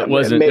 So yeah, it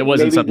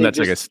wasn't something that's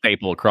like a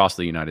staple across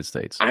the United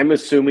States. I'm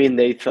assuming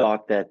they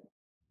thought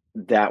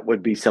that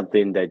would be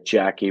something that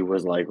Jackie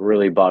was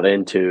really bought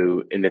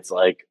into. And it's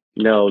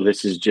no,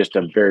 this is just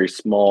a very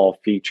small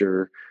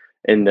feature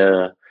in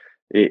the,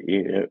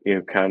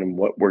 kind of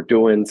what we're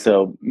doing.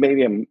 So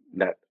maybe I'm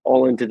not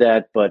all into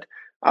that, but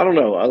I don't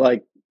know.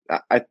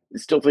 I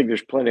still think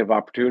there's plenty of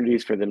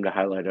opportunities for them to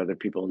highlight other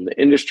people in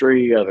the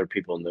industry, other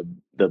people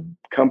in the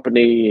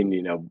company,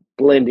 and,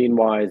 blending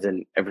wise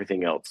and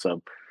everything else.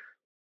 So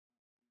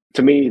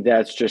to me,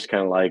 that's just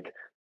kind of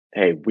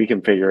hey, we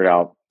can figure it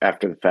out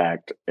after the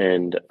fact.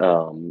 And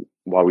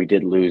while we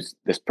did lose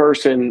this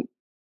person,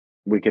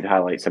 we could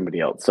highlight somebody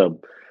else. So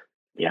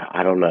yeah,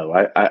 I don't know.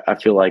 I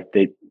feel like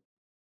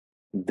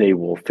they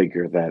will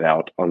figure that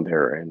out on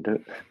their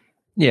end.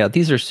 Yeah,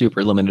 these are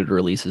super limited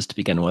releases to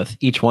begin with.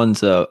 Each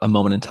one's a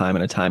moment in time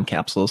and a time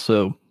capsule.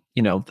 So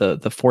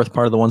the fourth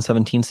part of the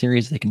 117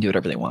 series, they can do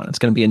whatever they want. It's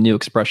going to be a new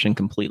expression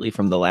completely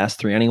from the last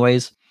three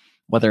anyways.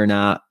 Whether or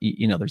not,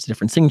 there's a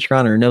different signature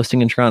on it or no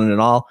signature on it at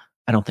all,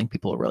 I don't think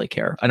people will really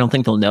care. I don't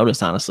think they'll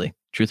notice, honestly,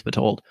 truth be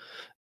told.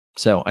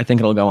 So I think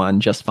it'll go on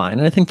just fine.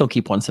 And I think they'll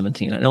keep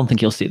 117. I don't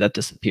think you'll see that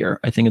disappear.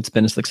 I think it's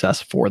been a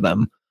success for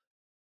them.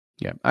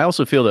 Yeah. I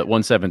also feel that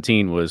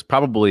 117 was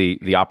probably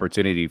the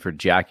opportunity for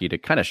Jackie to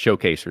kind of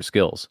showcase her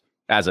skills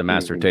as a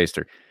master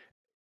taster.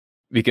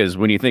 Because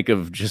when you think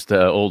of just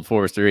Old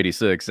Forester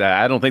 86,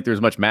 I don't think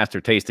there's much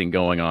master tasting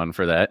going on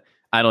for that.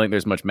 I don't think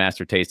there's much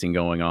master tasting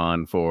going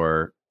on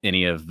for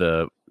any of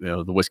the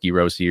the Whiskey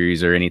Row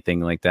series or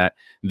anything like that.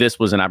 This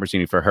was an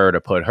opportunity for her to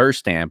put her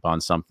stamp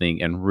on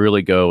something and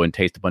really go and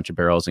taste a bunch of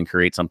barrels and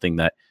create something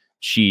that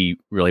she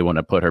really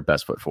wanted to put her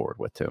best foot forward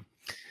with too.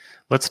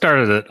 Let's start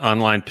an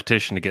online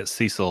petition to get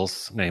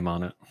Cecil's name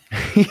on it.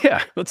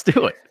 Yeah, let's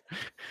do it.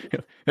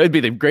 It'd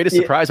be the greatest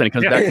surprise when he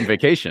comes back from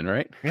vacation,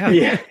 right?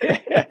 Yeah.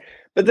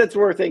 But that's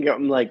where I think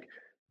I'm like,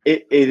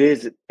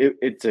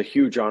 it's a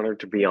huge honor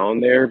to be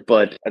on there,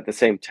 but at the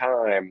same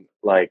time,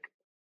 like,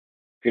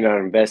 if you're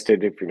not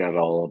invested, if you're not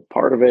all a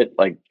part of it,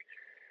 like,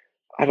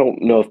 I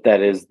don't know if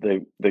that is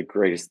the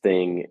greatest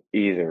thing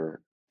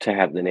either to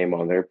have the name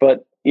on there.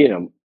 But,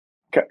 kind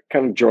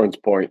of Jordan's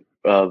point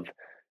of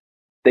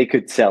they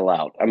could sell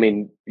out. I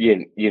mean,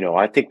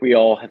 I think we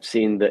all have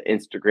seen the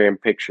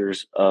Instagram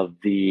pictures of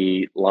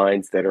the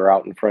lines that are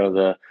out in front of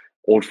the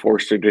Old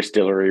Forester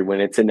distillery when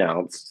it's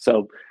announced.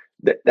 So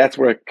that's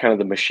where kind of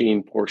the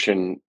machine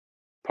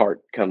part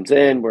comes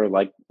in, where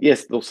like,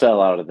 yes, they'll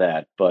sell out of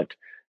that, but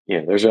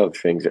there's other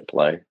things at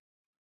play.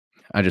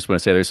 I just want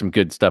to say there's some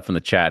good stuff in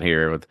the chat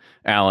here with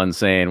Alan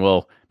saying,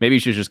 well, maybe you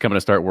should just come and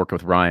start working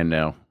with Ryan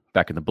now,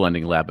 back in the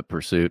blending lab at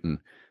Pursuit. And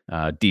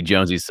D.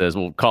 Jonesy says,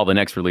 we'll call the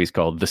next release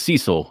called the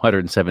Cecil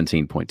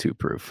 117.2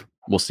 proof.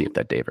 We'll see if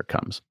that day ever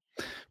comes.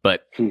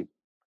 But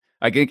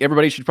I think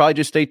everybody should probably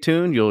just stay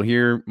tuned. You'll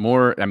hear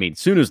more. I mean,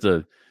 soon as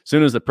the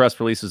press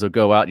releases will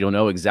go out, you'll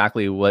know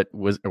exactly what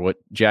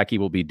Jackie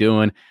will be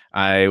doing.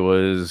 I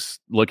was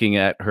looking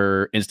at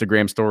her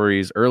Instagram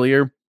stories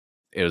earlier.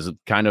 It was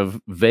kind of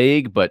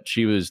vague, but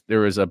there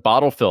was a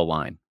bottle fill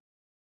line.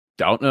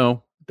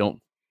 Don't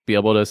be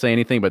able to say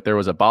anything, but there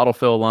was a bottle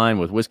fill line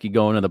with whiskey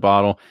going in the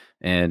bottle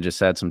and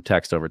just had some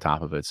text over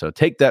top of it. So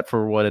take that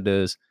for what it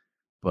is.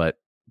 But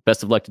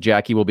best of luck to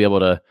Jackie. We'll be able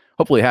to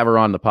hopefully have her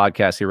on the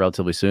podcast here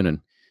relatively soon and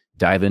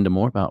dive into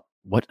more about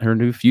what her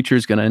new future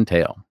is going to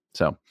entail.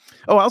 So,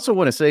 I also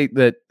want to say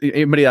that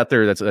anybody out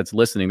there that's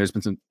listening, there's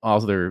been some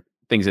other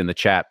things in the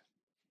chat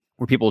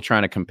where people are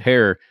trying to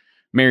compare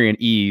Marianne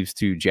Eaves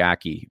to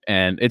Jackie.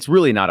 And it's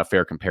really not a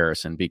fair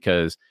comparison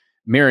because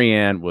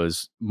Marianne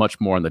was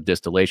much more on the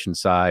distillation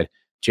side.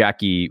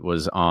 Jackie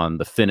was on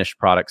the finished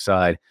product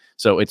side.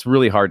 So it's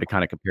really hard to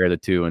kind of compare the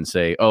two and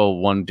say, oh,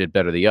 one did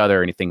better than the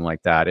other, or anything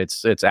like that.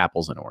 It's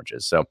apples and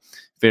oranges. So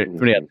if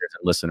anybody out there is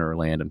a listener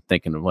land and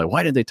thinking of like,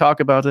 why did they talk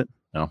about it?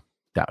 No,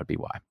 that would be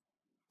why.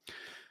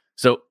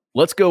 So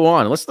let's go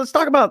on. Let's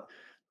talk about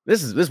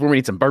this is where we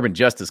need some bourbon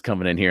justice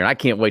coming in here. And I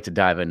can't wait to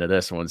dive into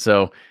this one.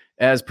 So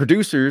as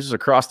producers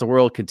across the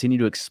world continue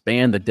to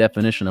expand the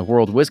definition of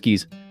world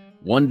whiskeys,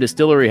 one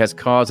distillery has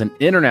caused an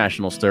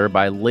international stir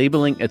by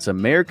labeling its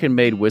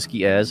American-made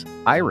whiskey as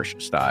Irish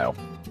style.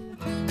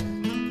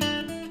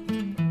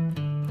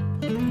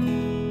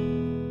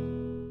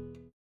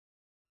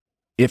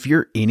 If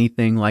you're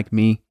anything like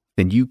me,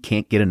 then you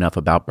can't get enough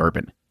about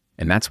bourbon.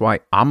 And that's why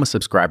I'm a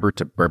subscriber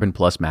to Bourbon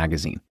Plus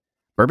magazine.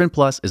 Bourbon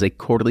Plus is a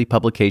quarterly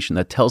publication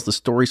that tells the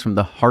stories from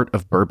the heart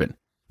of bourbon,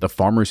 the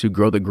farmers who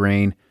grow the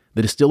grain,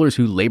 the distillers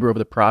who labor over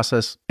the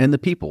process, and the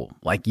people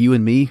like you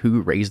and me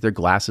who raise their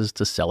glasses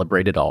to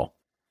celebrate it all.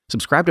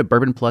 Subscribe to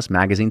Bourbon Plus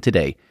magazine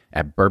today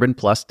at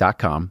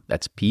bourbonplus.com,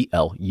 that's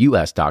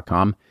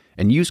PLUS.com,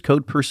 and use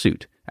code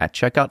PURSUIT at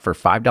checkout for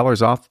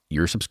 $5 off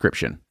your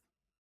subscription.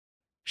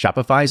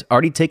 Shopify's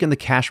already taken the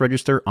cash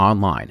register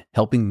online,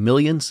 helping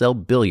millions sell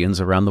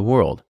billions around the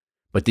world.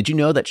 But did you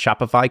know that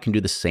Shopify can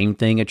do the same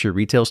thing at your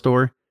retail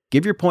store?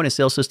 Give your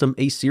point-of-sale system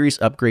a serious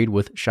upgrade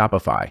with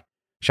Shopify.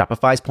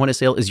 Shopify's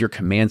point-of-sale is your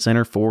command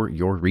center for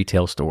your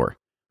retail store.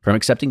 From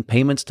accepting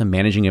payments to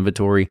managing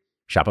inventory,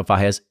 Shopify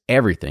has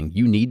everything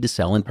you need to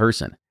sell in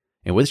person.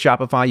 And with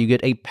Shopify, you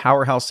get a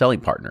powerhouse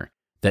selling partner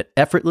that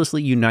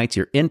effortlessly unites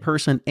your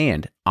in-person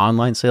and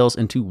online sales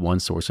into one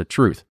source of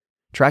truth.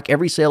 Track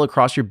every sale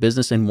across your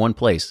business in one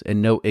place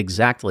and know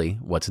exactly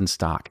what's in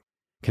stock.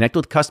 Connect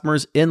with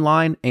customers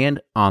in-line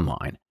and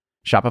online.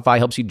 Shopify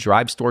helps you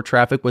drive store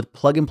traffic with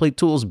plug-and-play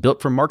tools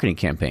built for marketing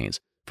campaigns,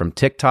 from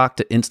TikTok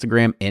to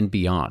Instagram and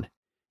beyond.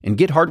 And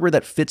get hardware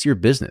that fits your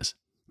business.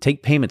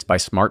 Take payments by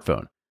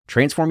smartphone.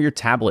 Transform your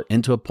tablet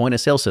into a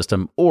point-of-sale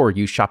system or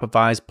use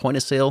Shopify's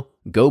point-of-sale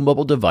Go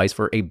mobile device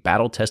for a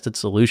battle-tested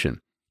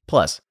solution.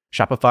 Plus,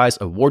 Shopify's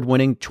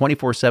award-winning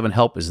 24/7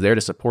 help is there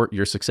to support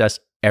your success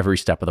every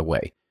step of the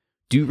way.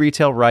 Do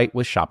retail right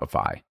with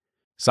Shopify.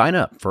 Sign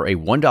up for a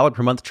 $1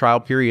 per month trial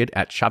period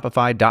at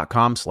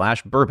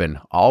shopify.com/bourbon,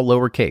 all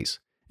lowercase,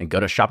 and go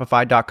to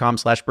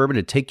shopify.com/bourbon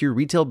to take your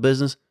retail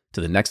business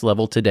to the next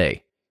level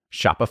today.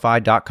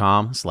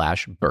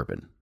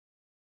 Shopify.com/bourbon.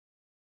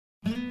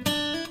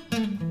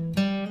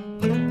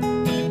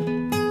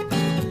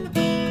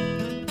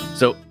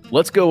 So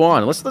let's go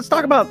on. Let's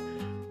talk about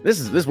this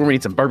is where we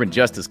need some bourbon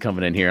justice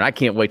coming in here, and I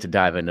can't wait to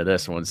dive into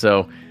this one.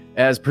 So,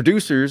 as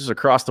producers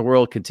across the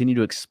world continue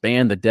to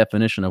expand the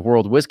definition of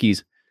world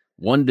whiskeys,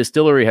 one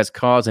distillery has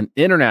caused an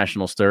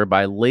international stir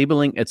by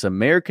labeling its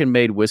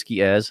American-made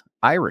whiskey as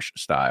Irish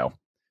style.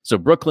 So,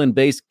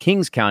 Brooklyn-based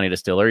Kings County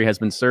Distillery has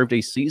been served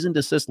a cease and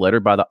desist letter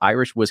by the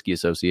Irish Whiskey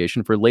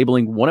Association for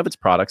labeling one of its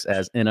products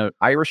as an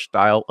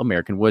Irish-style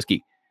American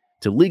whiskey.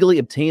 To legally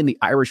obtain the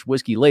Irish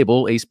whiskey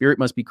label, a spirit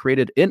must be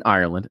created in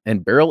Ireland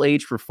and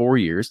barrel-aged for 4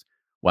 years,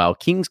 while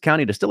Kings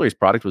County Distillery's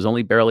product was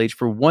only barrel-aged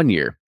for 1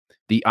 year.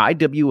 The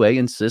IWA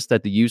insists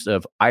that the use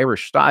of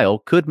Irish style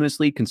could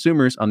mislead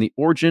consumers on the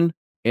origin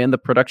and the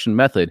production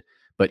method,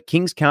 but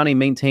Kings County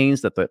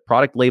maintains that the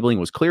product labeling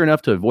was clear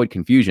enough to avoid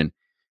confusion.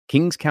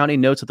 Kings County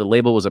notes that the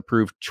label was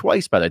approved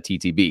twice by the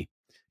TTB,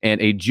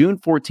 and a June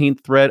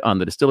 14th thread on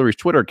the distillery's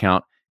Twitter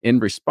account in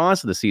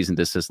response to the cease and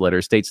desist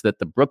letter states that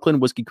the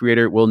Brooklyn whiskey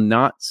creator will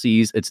not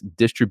cease its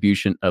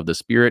distribution of the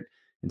spirit.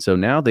 And so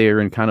now they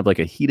are in kind of like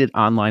a heated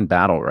online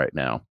battle right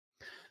now.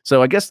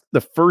 So I guess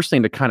the first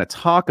thing to kind of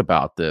talk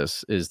about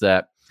this is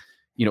that,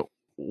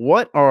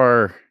 let's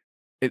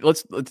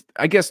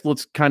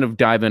kind of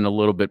dive in a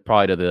little bit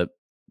probably to the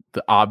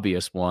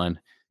obvious one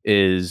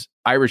is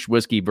Irish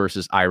whiskey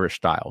versus Irish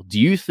style. Do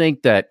you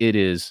think that it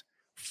is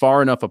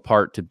far enough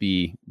apart to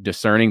be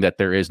discerning that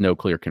there is no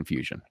clear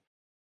confusion?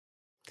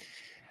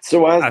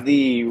 So as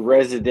the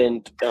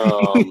resident,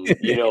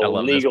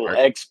 legal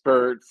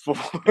expert for,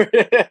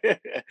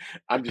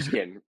 I'm just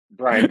kidding.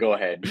 Brian, go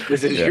ahead.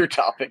 This is your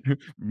topic.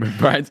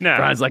 Brian's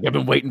like, I've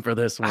been waiting for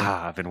this one.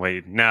 I've been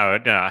waiting. No,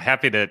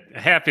 happy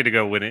to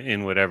go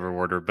in whatever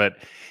order, but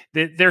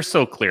they're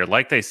so clear.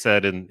 Like they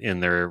said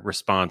in their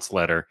response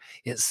letter,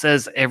 it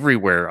says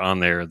everywhere on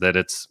there that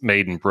it's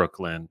made in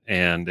Brooklyn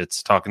and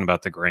it's talking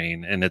about the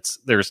grain, and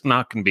there's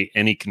not going to be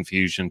any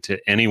confusion to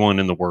anyone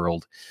in the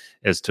world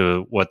as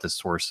to what the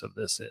source of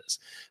this is.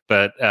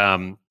 But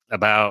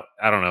about,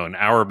 I don't know, an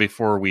hour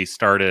before we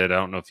started, I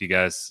don't know if you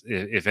guys,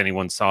 if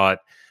anyone saw it,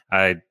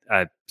 I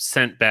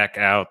sent back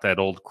out that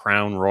old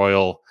Crown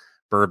Royal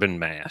bourbon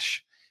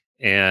mash.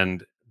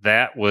 And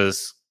that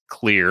was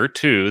clear,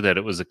 too, that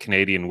it was a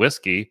Canadian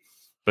whiskey,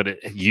 but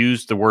it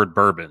used the word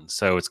bourbon.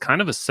 So it's kind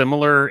of a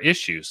similar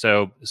issue.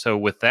 So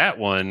with that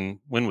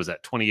one, when was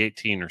that?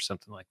 2018 or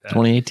something like that?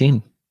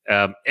 2018.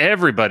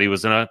 Everybody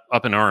was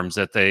up in arms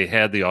that they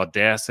had the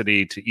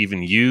audacity to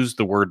even use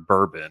the word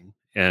bourbon,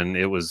 and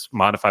it was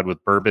modified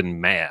with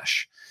bourbon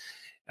mash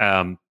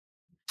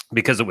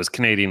because it was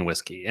Canadian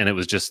whiskey, and it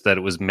was just that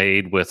it was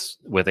made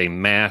with a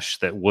mash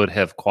that would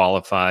have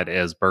qualified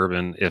as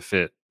bourbon if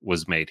it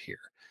was made here.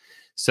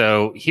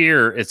 So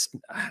here,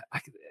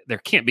 there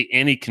can't be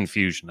any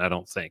confusion, I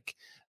don't think,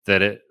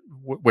 that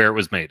where it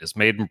was made. It's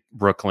made in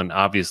Brooklyn,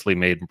 obviously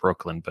made in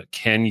Brooklyn, but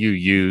can you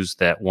use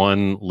that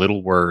one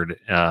little word,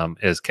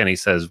 as Kenny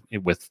says,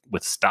 with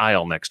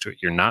style next to it?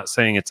 You're not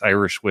saying it's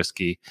Irish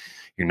whiskey.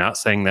 You're not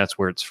saying that's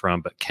where it's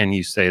from, but can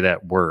you say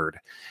that word?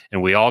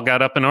 And we all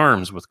got up in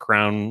arms with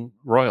Crown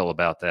Royal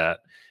about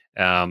that.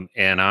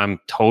 And I'm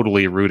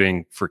totally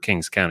rooting for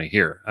Kings County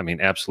here. I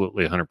mean,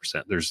 absolutely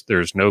 100%.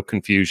 There's no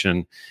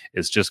confusion.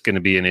 It's just going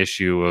to be an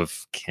issue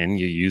of, can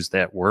you use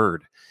that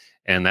word?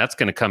 And that's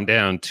going to come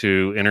down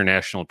to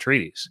international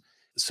treaties.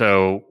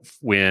 So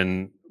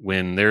when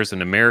there's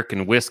an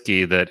American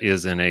whiskey that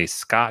is in a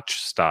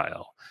Scotch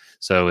style,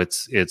 so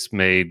it's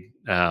made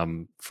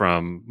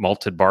from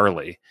malted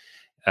barley,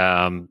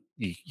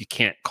 you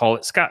can't call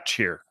it Scotch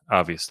here,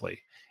 obviously.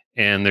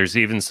 And there's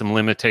even some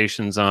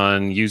limitations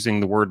on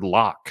using the word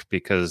lock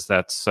because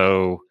that's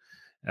so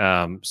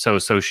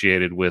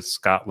associated with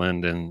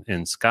Scotland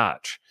and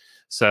Scotch.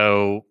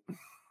 So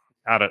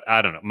I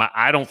don't know.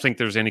 I don't think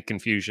there's any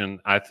confusion.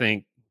 I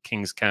think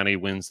Kings County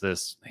wins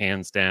this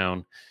hands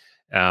down.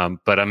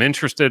 But I'm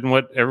interested in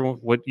what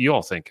you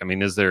all think. I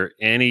mean, is there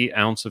any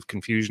ounce of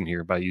confusion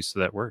here by use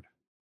of that word?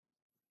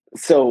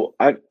 So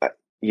I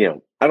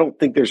don't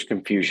think there's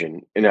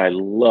confusion, and I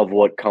love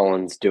what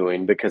Colin's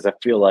doing because I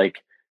feel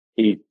like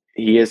he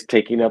is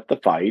taking up the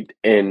fight,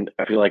 and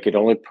I feel like it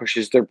only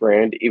pushes their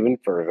brand even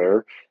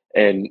further.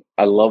 And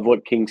I love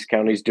what Kings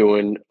County's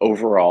doing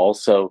overall.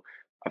 So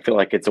I feel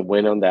like it's a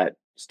win on that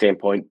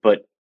standpoint.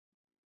 But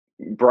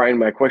Brian,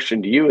 my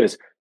question to you is,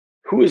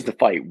 who is the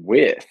fight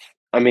with?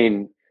 I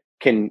mean,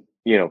 can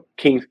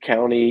Kings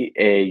County,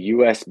 a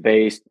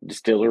US-based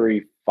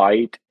distillery,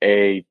 fight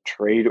a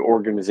trade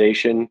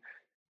organization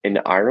in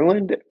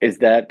Ireland? Is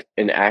that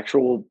an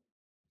actual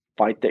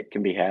fight that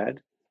can be had?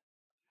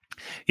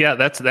 Yeah,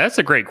 that's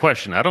a great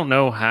question. I don't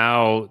know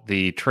how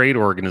the trade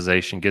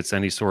organization gets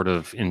any sort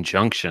of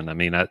injunction. I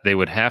mean, they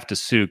would have to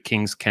sue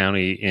Kings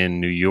County in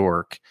New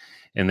York,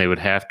 and they would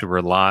have to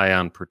rely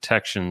on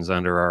protections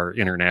under our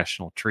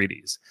international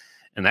treaties.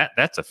 And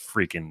that's a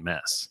freaking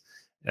mess.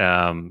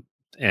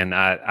 And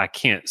I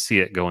can't see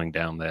it going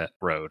down that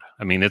road.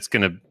 I mean, it's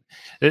going to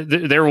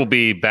there will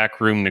be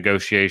backroom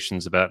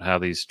negotiations about how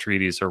these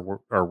treaties are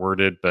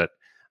worded, but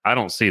I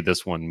don't see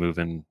this one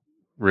moving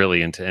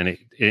really into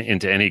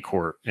any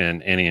court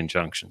and any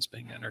injunctions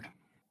being entered.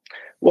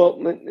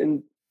 Well,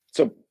 and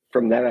so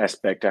from that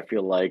aspect, I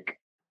feel like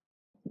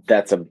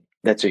that's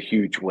a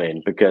huge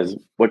win, because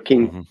what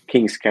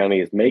Kings County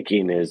is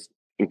making is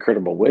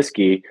incredible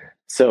whiskey.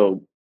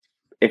 So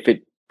if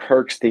it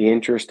perks the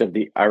interest of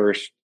the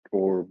Irish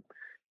or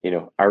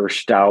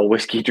Irish style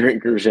whiskey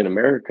drinkers in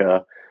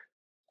America,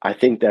 I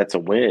think that's a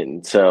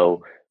win.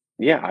 So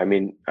yeah, I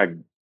mean, I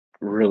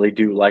really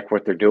do like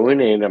what they're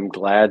doing, and I'm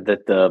glad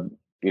that the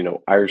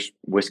Irish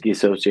Whiskey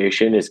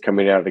Association is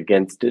coming out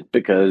against it,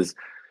 because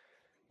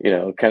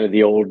kind of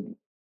the old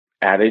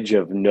adage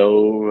of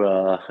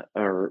no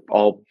or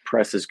all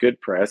press is good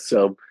press.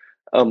 So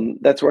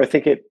that's where I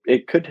think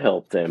it could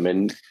help them,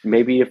 and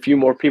maybe a few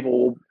more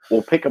people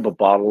will pick up a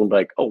bottle and be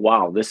like, oh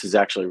wow, this is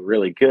actually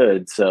really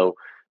good. So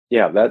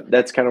yeah,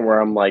 that's kind of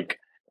where I'm like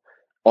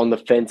on the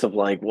fence of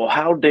like, well,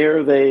 how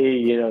dare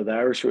they, the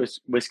Irish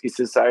Whiskey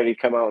Society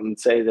come out and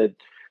say that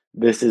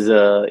this is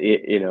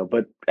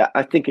but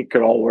I think it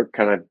could all work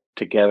kind of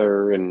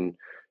together and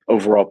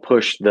overall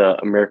push the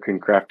American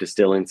craft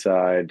distilling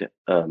side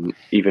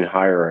even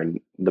higher in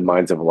the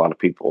minds of a lot of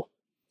people.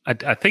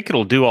 I think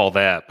it'll do all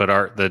that,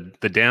 but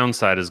the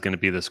downside is going to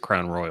be this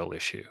Crown Royal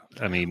issue.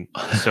 I mean,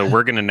 so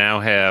we're going to now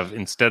have,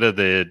 instead of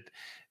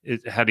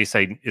how do you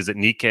say, is it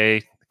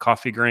Nikkei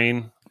coffee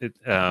grain?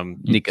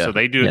 Nika. So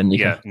they do,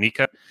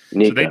 Nika.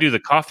 So they do the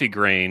coffee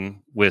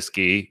grain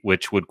whiskey,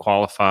 which would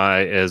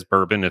qualify as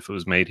bourbon if it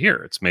was made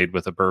here. It's made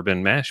with a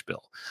bourbon mash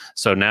bill.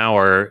 So now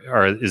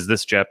is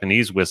this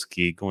Japanese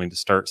whiskey going to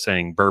start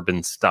saying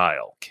bourbon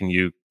style? Can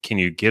you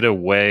get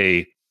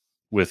away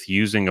with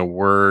using a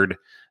word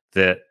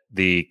that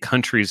the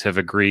countries have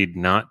agreed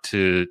not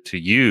to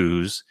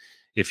use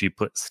if you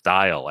put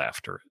style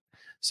after it?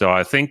 So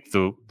I think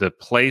the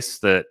place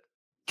that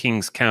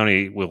Kings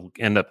County will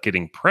end up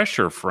getting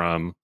pressure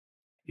from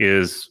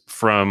is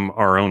from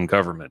our own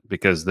government,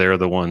 because they're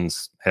the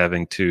ones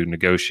having to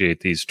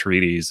negotiate these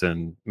treaties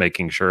and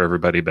making sure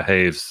everybody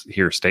behaves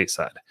here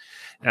stateside.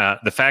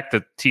 The fact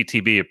that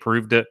TTB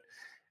approved it,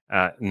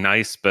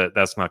 nice, but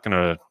that's not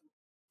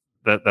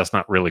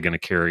really going to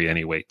carry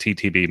any weight.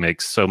 TTB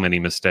makes so many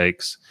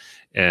mistakes,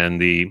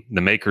 and the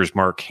Maker's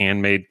Mark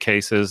handmade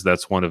cases,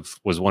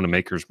 was one of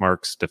Maker's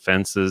Mark's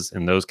defenses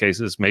in those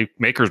cases.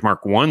 Maker's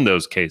Mark won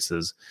those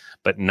cases,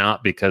 but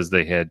not because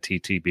they had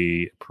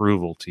TTB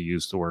approval to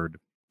use the word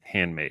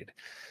handmade.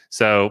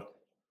 So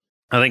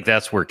I think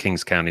that's where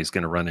Kings County is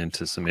going to run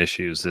into some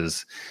issues,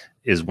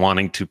 is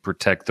wanting to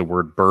protect the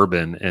word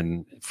bourbon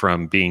and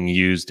from being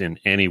used in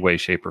any way,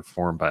 shape, or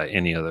form by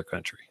any other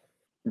country.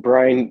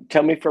 Brian,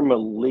 tell me from a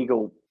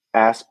legal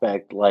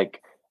aspect,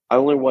 like, I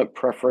only want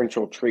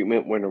preferential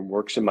treatment when it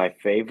works in my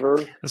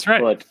favor. That's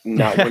right. But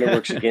not when it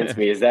works against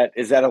me. Is that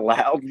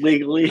allowed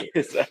legally?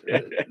 They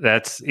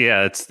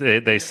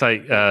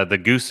cite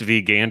the Goose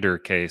v. Gander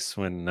case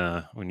when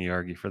you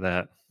argue for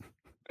that.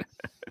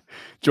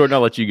 Jordan,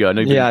 I'll let you go.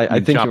 I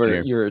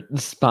think you're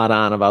spot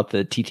on about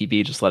the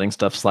TTB just letting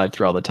stuff slide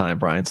through all the time,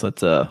 Brian. So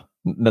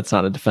that's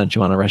not a defense you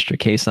want to rest your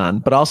case on.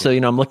 But also,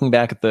 I'm looking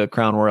back at the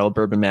Crown Royal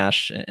Bourbon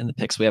Mash and the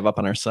pics we have up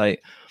on our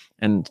site.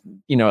 And,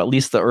 at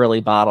least the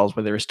early bottles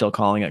where they were still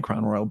calling it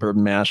Crown Royal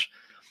Bourbon Mash,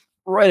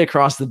 right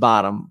across the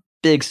bottom,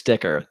 big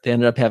sticker. They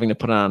ended up having to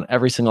put on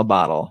every single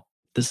bottle,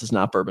 this is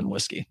not bourbon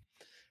whiskey.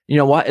 You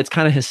know what? It's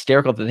kind of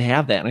hysterical that they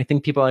have that. And I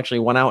think people actually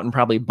went out and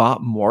probably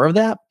bought more of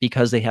that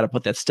because they had to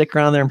put that sticker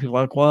on there. And people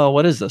are like, well,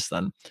 what is this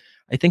then?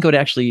 I think it would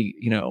actually,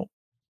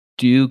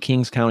 do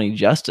Kings County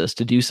justice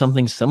to do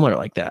something similar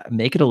like that.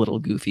 Make it a little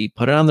goofy,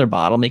 put it on their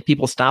bottle, make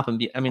people stop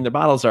and their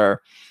bottles are,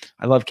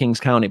 I love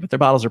Kings County, but their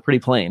bottles are pretty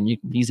plain.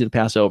 Easy to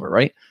pass over,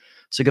 right?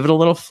 So give it a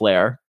little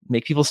flair,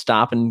 make people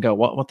stop and go,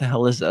 what the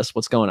hell is this?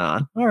 What's going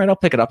on? All right, I'll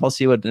pick it up. I'll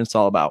see what it's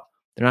all about.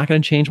 They're not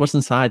going to change what's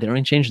inside. They don't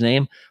even change the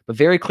name, but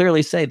very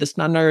clearly say this is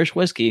not an Irish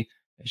whiskey.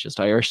 It's just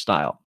Irish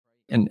style.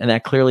 And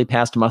that clearly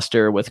passed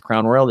muster with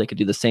Crown Royal. They could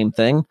do the same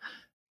thing.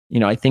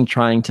 I think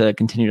trying to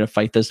continue to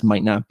fight this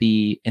might not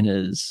be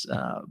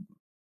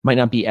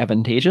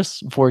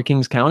advantageous for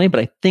Kings County, but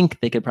I think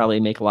they could probably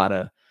make a lot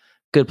of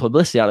good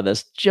publicity out of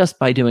this just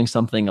by doing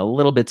something a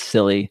little bit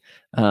silly.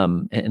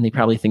 And they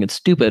probably think it's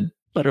stupid,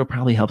 but it'll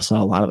probably help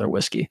sell a lot of their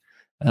whiskey.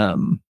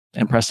 And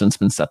precedent's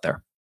been set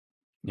there.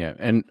 Yeah.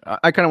 And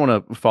I kind of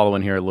want to follow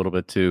in here a little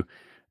bit too.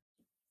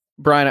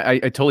 Brian, I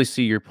totally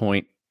see your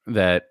point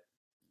that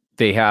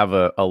they have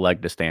a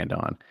leg to stand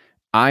on.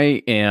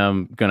 I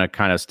am going to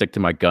kind of stick to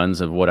my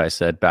guns of what I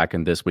said back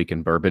in This Week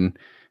in Bourbon.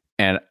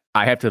 And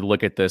I have to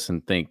look at this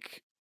and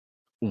think,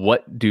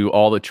 what do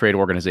all the trade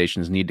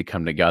organizations need to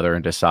come together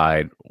and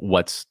decide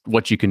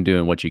what you can do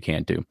and what you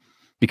can't do?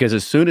 Because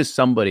as soon as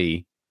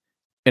somebody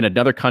in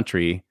another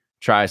country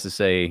tries to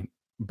say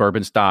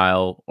bourbon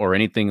style or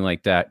anything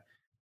like that,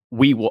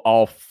 we will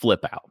all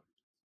flip out.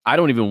 I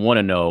don't even want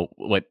to know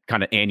what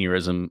kind of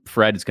aneurysm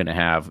Fred is going to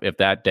have if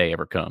that day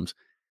ever comes.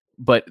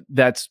 But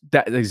that's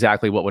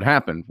exactly what would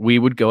happen. We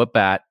would go at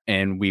bat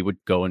and we would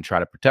go and try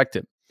to protect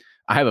him.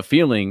 I have a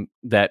feeling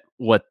that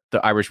what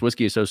the Irish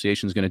Whiskey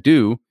Association is going to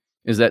do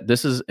is that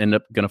this is end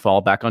up going to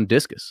fall back on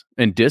Discus,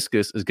 and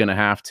Discus is going to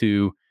have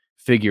to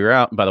figure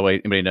out. By the way,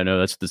 anybody don't know,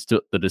 that's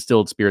the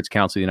Distilled Spirits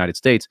Council of the United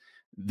States.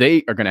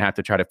 They are going to have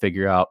to try to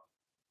figure out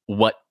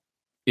what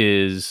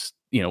is,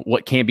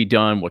 what can be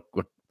done, what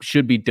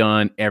should be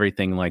done,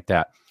 everything like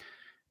that.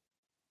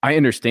 I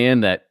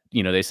understand that,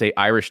 they say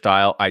Irish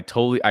style.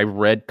 I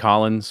read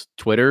Colin's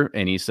Twitter,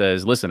 and he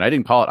says, listen, I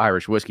didn't call it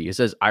Irish whiskey. It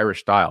says Irish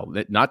style.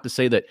 Not to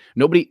say that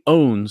nobody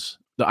owns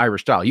the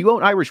Irish style. You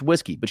own Irish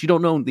whiskey, but you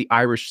don't own the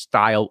Irish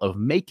style of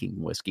making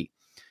whiskey.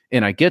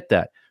 And I get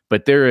that,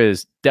 but there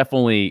is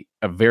definitely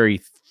a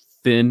very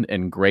thin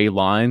and gray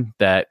line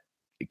that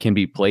can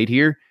be played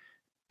here.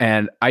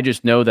 And I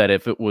just know that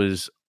if it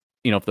was,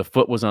 if the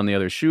foot was on the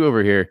other shoe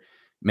over here,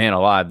 man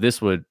alive,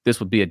 this would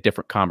be a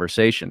different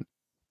conversation.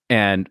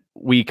 And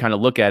we kind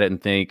of look at it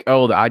and think,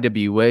 oh, the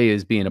IWA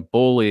is being a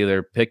bully.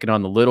 They're picking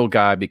on the little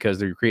guy because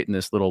they're creating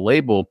this little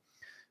label.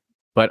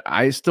 But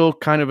I still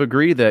kind of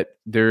agree that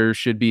there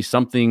should be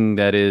something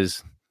that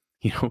is,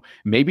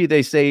 maybe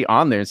they say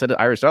on there, instead of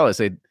Irish style, they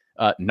say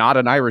not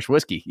an Irish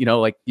whiskey.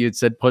 Like you had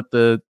said, put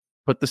the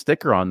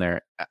sticker on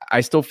there.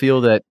 I still feel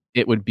that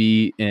it would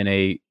be in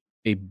a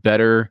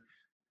better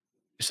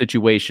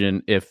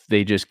situation if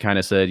they just kind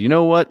of said, you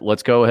know what,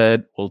 let's go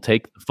ahead. We'll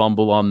take the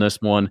fumble on this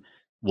one.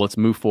 Let's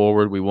move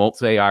forward. We won't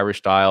say Irish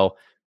style.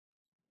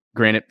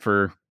 Granted,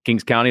 for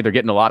Kings County, they're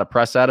getting a lot of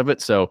press out of it.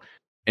 So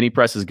any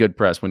press is good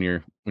press when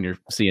you're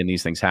seeing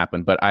these things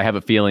happen. But I have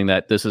a feeling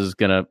that this is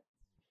going to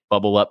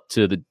bubble up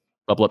to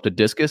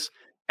Discus,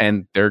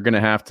 and they're going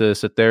to have to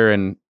sit there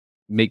and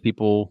make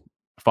people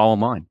fall in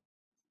line.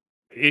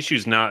 The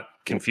issue's not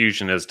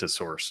confusion as to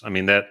source. I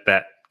mean,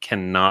 that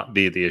cannot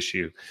be the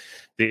issue.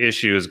 The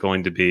issue is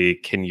going to be,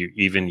 can you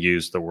even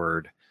use the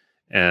word?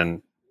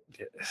 And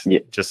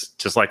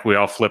just like we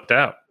all flipped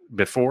out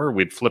before,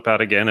 we'd flip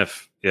out again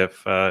if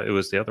it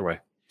was the other way.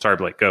 Sorry,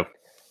 Blake, go.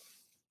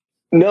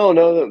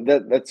 No,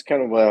 that's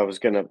kind of what I was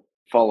going to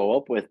follow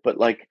up with. But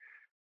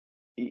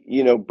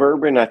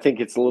bourbon, I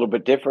think it's a little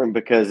bit different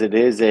because it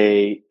is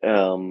we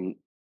all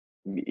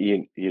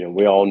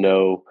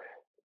know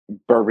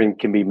bourbon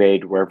can be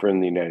made wherever in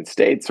the United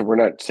States. So we're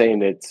not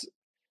saying it's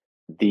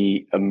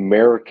the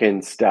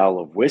American style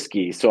of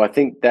whiskey. So I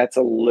think that's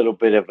a little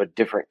bit of a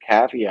different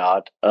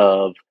caveat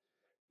of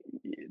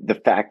the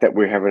fact that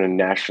we're having a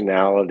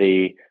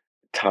nationality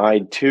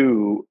tied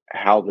to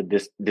how the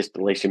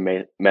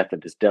distillation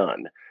method is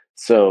done.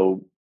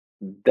 So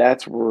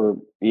that's where,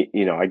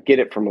 I get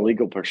it from a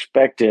legal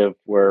perspective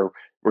where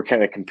we're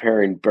kind of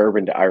comparing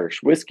bourbon to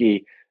Irish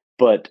whiskey,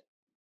 but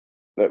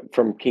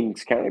from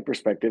Kings County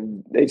perspective,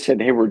 they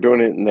said, hey, we're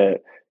doing it in the,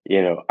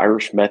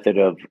 Irish method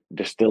of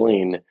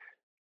distilling.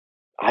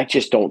 I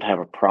just don't have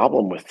a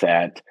problem with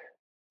that.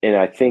 And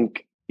I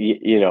think,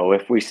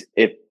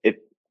 if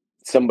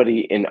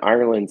somebody in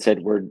Ireland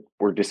said we're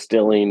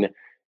distilling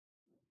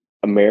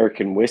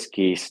American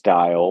whiskey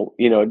style,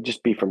 it'd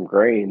just be from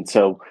grain.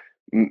 So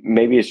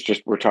maybe it's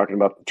just we're talking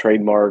about the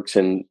trademarks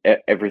and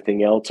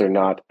everything else are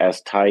not as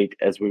tight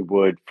as we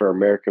would for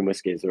American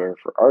whiskey as or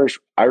for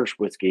Irish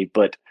whiskey.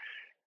 But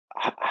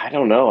I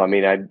don't know. I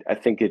mean, I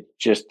think it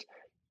just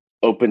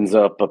opens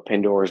up a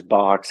Pandora's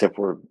box if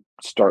we're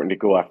starting to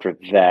go after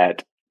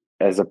that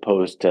as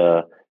opposed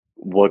to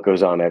what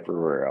goes on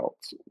everywhere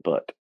else.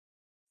 But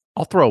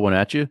I'll throw one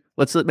at you.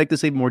 Let's make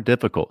this even more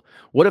difficult.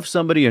 What if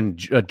somebody in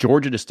a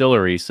Georgia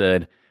distillery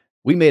said,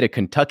 we made a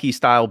Kentucky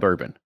style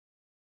bourbon?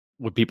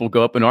 Would people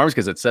go up in arms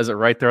because it says it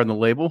right there on the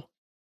label?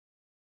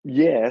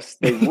 Yes,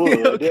 they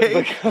would.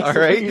 Okay. All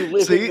right.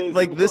 See,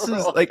 this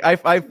is like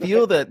I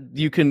feel that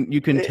you can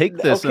take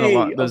this in a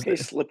lot. Okay,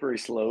 slippery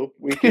slope.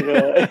 We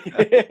can.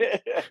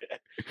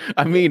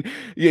 I mean,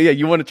 yeah.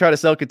 You want to try to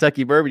sell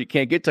Kentucky bourbon, you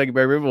can't get Kentucky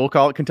bourbon. We'll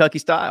call it Kentucky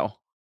style.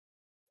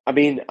 I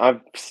mean,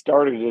 I've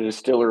started a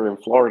distillery in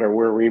Florida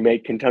where we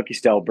make Kentucky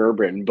style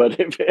bourbon, but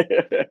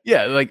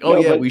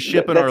we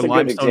ship in our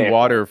limestone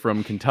water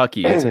from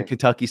Kentucky. It's a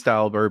Kentucky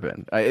style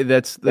bourbon.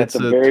 That's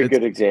a very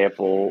good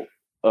example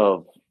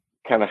of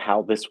kind of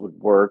how this would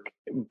work,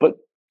 but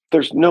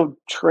there's no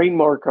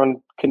trademark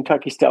on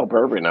Kentucky style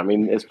bourbon. I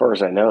mean, as far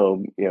as I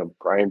know,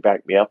 Brian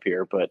backed me up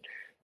here, but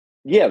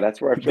yeah,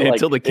 that's where I feel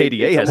until the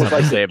KDA has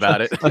something to say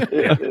about it.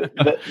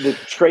 The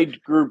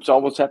trade groups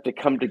almost have to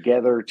come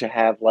together to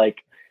have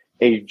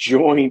a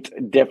joint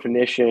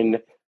definition,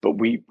 but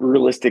we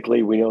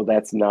know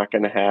that's not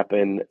going to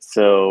happen.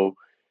 So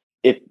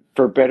if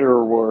for better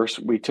or worse,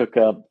 we took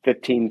up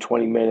 15,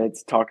 20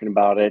 minutes talking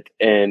about it,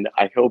 and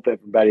I hope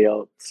everybody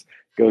else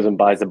goes and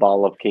buys a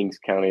bottle of Kings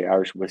County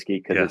Irish whiskey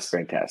because it's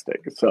fantastic.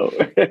 So,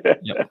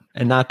 yep.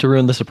 And not to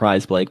ruin the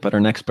surprise, Blake, but our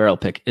next barrel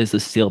pick is the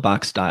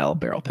Steelbox style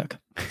barrel pick.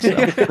 So.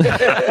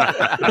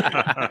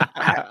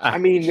 I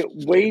mean,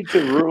 way to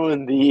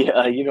ruin the,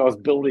 I was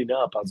building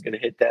up. I was going to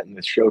hit that in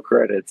the show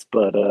credits,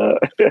 but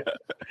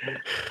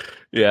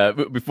Yeah,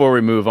 before we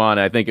move on,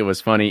 I think it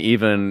was funny.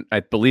 Even I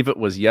believe it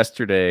was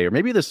yesterday, or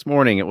maybe this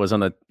morning. It was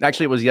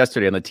it was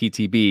yesterday on the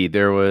TTB.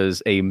 There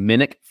was a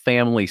Minnick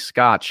family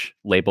Scotch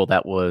label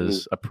that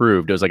was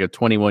approved. It was like a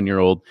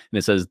 21-year-old, and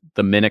it says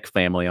the Minnick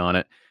family on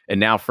it. And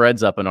now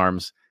Fred's up in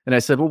arms. And I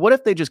said, well, what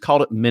if they just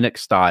called it Minnick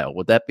style?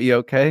 Would that be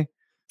okay?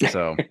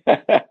 So,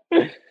 all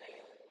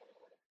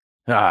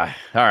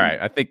right.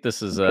 I think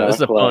this is a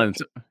fun.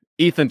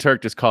 Ethan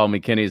Turk just called me.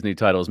 Kenny's new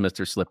title is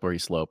Mr. Slippery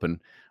Slope, and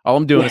all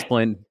I'm doing is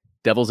playing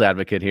devil's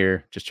advocate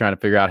here, just trying to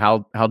figure out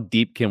how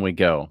deep can we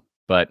go.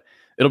 But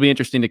it'll be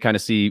interesting to kind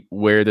of see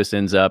where this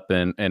ends up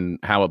and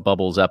how it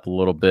bubbles up a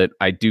little bit.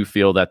 I do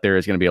feel that there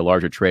is going to be a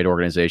larger trade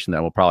organization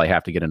that will probably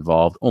have to get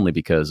involved, only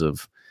because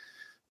of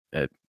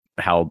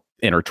how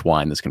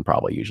intertwined this can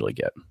probably usually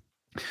get.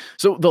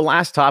 So the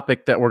last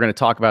topic that we're going to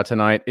talk about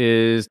tonight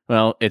is,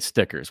 well, it's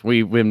stickers.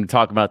 We've been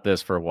talking about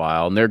this for a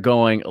while, and they're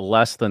going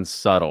less than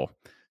subtle.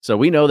 So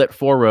we know that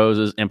Four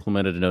Roses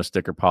implemented a no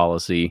sticker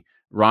policy.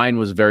 Ryan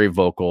was very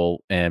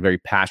vocal and very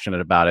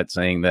passionate about it,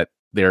 saying that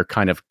they're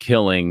kind of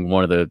killing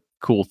one of the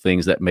cool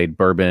things that made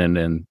bourbon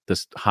and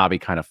this hobby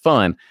kind of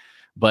fun.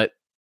 But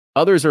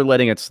others are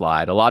letting it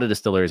slide. A lot of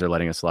distilleries are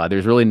letting it slide.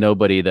 There's really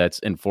nobody that's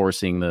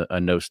enforcing a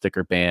no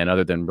sticker ban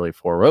other than really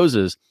Four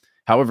Roses.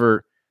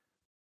 However,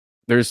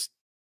 there's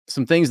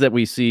some things that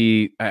we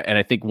see, and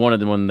I think one of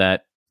the one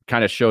that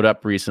kind of showed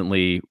up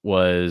recently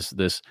was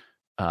this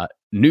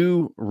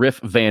new Riff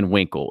Van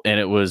Winkle, and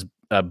it was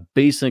a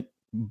basic,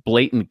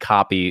 blatant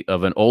copy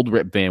of an old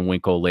Rip Van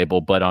Winkle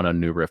label, but on a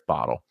new Riff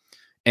bottle.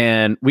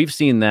 And we've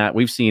seen that.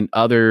 We've seen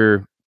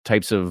other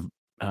types of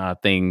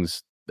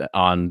things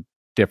on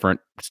different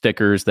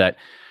stickers that,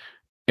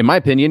 in my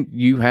opinion,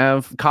 you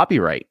have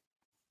copyright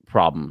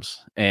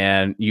problems,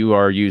 and you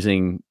are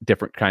using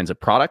different kinds of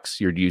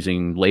products. You're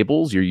using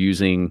labels. You're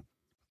using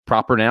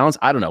proper nouns.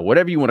 I don't know,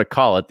 whatever you want to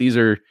call it. These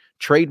are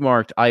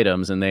trademarked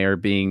items, and they are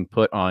being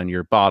put on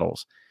your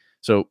bottles.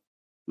 So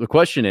the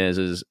question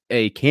is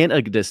can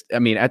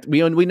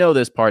we know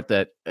this part,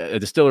 that a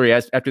distillery,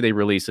 after they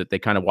release it, they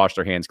kind of wash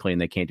their hands clean.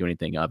 They can't do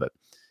anything of it.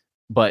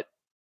 But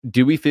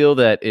do we feel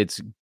that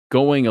it's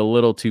going a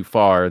little too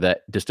far,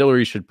 that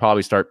distilleries should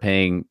probably start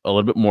paying a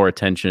little bit more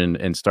attention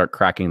and start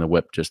cracking the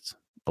whip just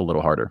a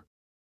little harder?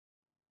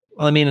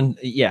 Well, I mean,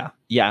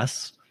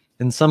 yes.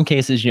 In some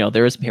cases,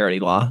 there is parity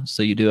law,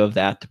 so you do have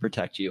that to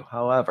protect you.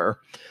 However,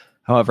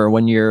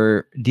 when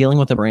you're dealing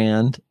with a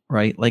brand,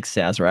 right, like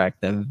Sazerac,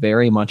 that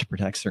very much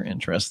protects their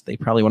interests, they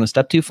probably went a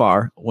step too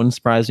far. It wouldn't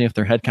surprise me if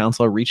their head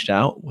counselor reached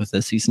out with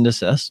a cease and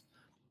desist.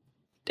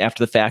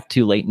 After the fact,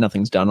 too late,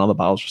 nothing's done. All the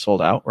bottles are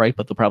sold out, right?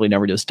 But they'll probably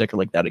never do a sticker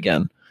like that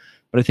again.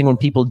 But I think when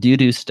people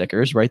do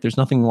stickers, right, there's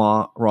nothing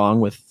wrong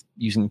with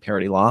using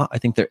parity law. I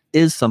think there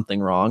is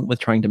something wrong with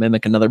trying to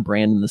mimic another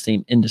brand in the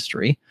same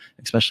industry,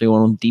 especially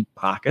one with deep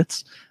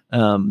pockets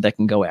that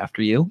can go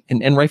after you.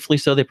 And rightfully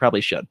so, they probably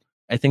should.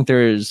 I think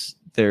there's,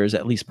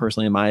 at least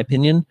personally, in my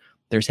opinion,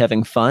 there's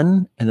having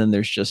fun, and then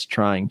there's just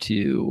trying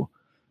to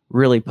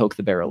really poke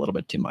the bear a little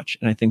bit too much.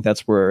 And I think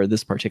that's where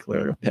this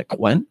particular pick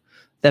went.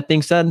 That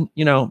being said,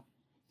 do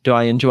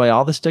I enjoy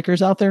all the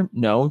stickers out there?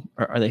 No.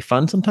 Are they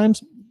fun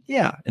sometimes?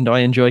 Yeah. And do I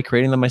enjoy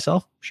creating them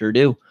myself? Sure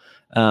do.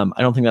 I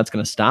don't think that's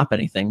going to stop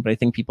anything, but I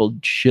think people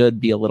should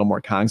be a little more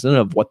cognizant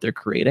of what they're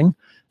creating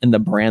and the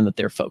brand that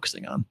they're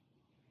focusing on.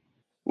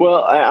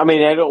 Well, I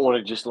mean, I don't want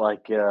to just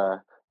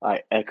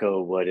I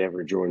echo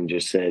whatever Jordan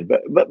just said, but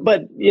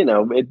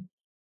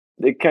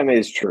it kind of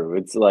is true.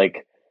 It's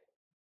like,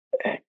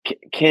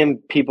 can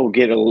people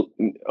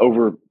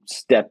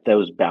overstep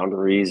those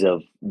boundaries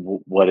of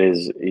what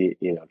is,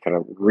 kind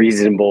of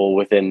reasonable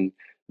within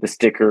the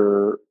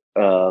sticker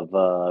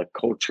of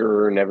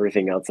culture and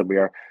everything else that we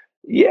are?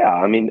 Yeah,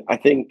 I mean, I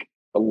think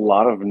a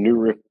lot of new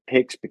Riff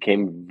picks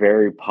became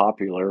very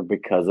popular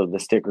because of the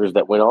stickers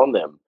that went on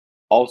them.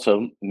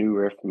 Also, New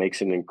Riff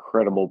makes an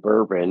incredible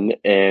bourbon,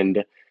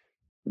 and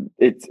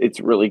it's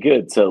really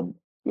good. So,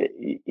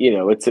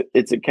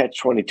 it's a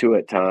catch-22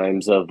 at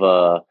times of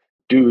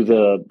do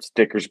the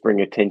stickers bring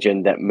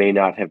attention that may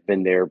not have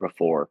been there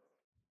before?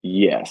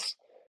 Yes.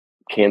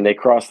 Can they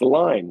cross the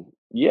line?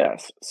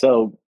 Yes.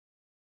 So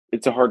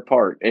it's a hard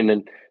part. And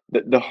then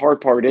the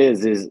hard part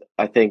is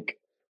I think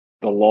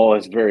the law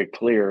is very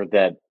clear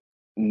that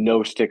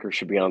no sticker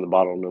should be on the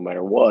bottle no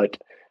matter what.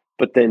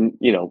 But then,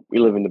 we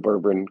live in the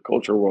bourbon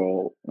culture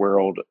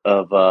world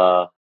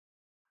of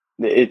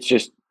it's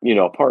just,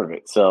 a part of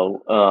it.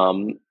 So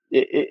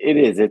it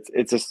is.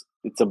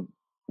 It's a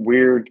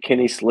weird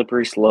Kenny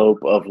slippery slope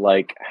of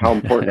like, how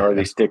important are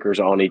these stickers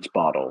on each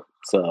bottle?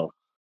 So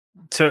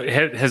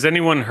has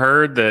anyone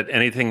heard that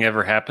anything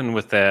ever happened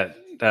with that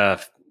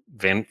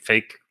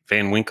fake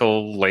Van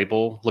Winkle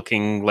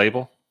looking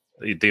label,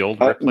 the old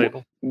Rip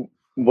label?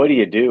 What do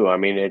you do? I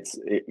mean,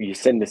 you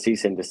send a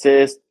cease and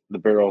desist. The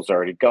barrel's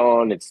already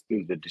gone. It's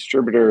through the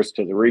distributors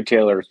to the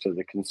retailers to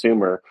the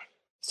consumer.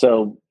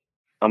 So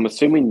I'm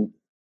assuming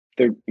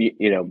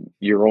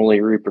your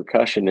only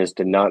repercussion is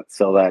to not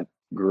sell that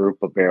group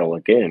a barrel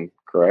again,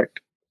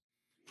 correct?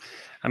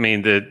 I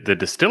mean, the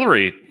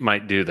distillery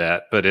might do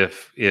that, but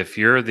if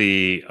you're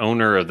the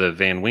owner of the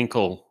Van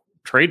Winkle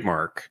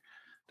trademark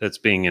that's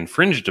being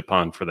infringed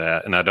upon for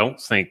that, and I don't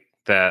think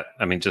that,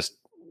 I mean, just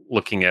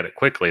looking at it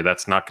quickly,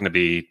 that's not going to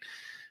be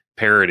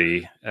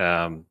parity.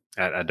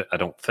 I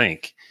don't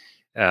think.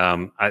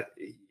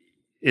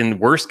 In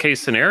worst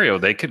case scenario,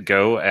 they could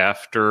go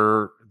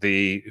after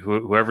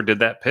whoever did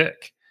that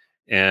pick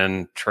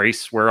and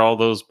trace where all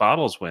those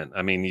bottles went.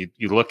 I mean,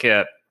 you look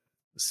at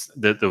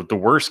the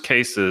worst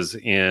cases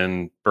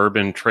in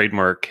bourbon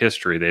trademark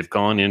history. They've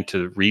gone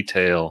into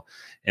retail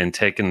and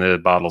taken the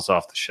bottles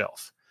off the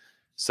shelf.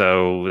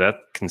 So that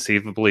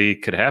conceivably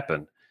could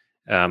happen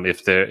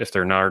if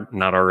they're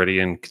not already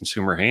in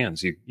consumer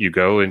hands. You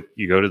go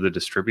to the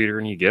distributor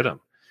and you get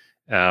them.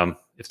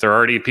 If they're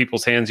already in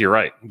people's hands, you're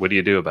right. What do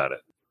you do about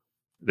it?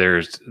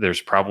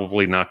 There's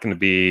probably not going to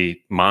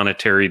be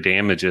monetary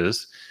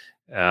damages.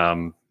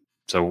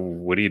 So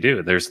what do you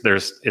do?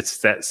 It's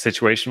that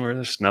situation where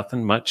there's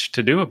nothing much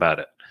to do about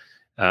it,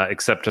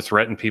 except to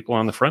threaten people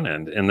on the front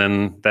end. And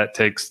then that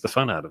takes the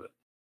fun out of it.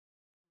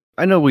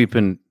 I know we've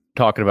been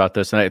talking about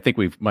this, and I think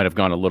we might have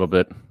gone a little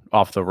bit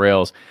off the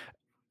rails.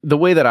 The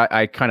way that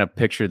I kind of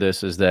picture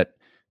this is that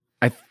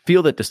I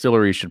feel that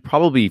distilleries should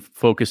probably be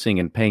focusing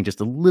and paying just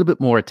a little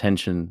bit more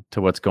attention to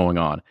what's going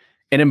on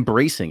and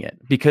embracing it.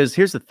 Because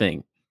here's the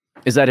thing,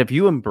 is that if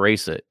you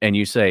embrace it and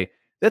you say,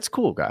 that's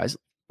cool, guys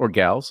or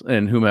gals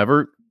and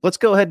whomever, let's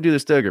go ahead and do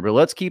this sticker, but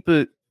let's keep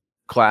it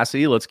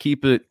classy. Let's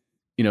keep it,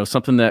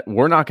 something that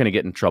we're not going to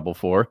get in trouble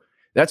for.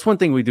 That's one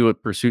thing we do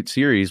at Pursuit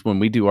Series when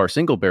we do our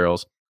single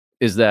barrels,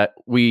 is that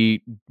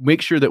we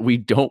make sure that we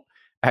don't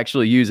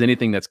actually use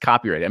anything that's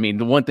copyrighted. I mean,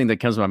 the one thing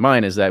that comes to my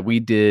mind is that we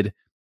did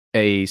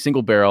a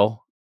single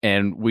barrel,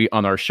 and we,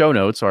 on our show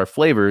notes, our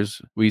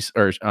flavors, we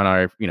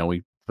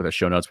put a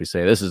show notes, we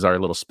say, this is our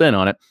little spin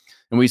on it.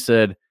 And we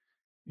said,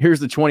 here's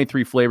the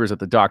 23 flavors that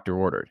the doctor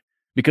ordered,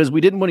 because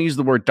we didn't want to use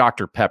the word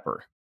Dr.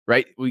 Pepper,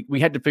 right? We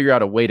had to figure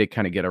out a way to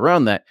kind of get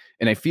around that.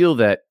 And I feel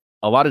that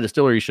a lot of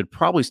distilleries should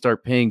probably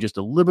start paying just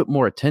a little bit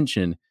more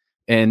attention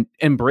and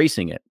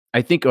embracing it.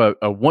 I think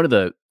one of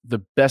the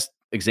best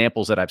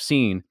examples that I've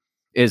seen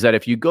is that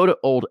if you go to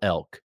Old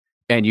Elk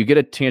and you get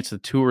a chance to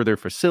tour their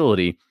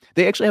facility,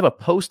 they actually have a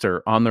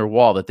poster on their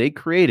wall that they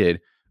created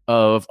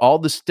of all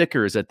the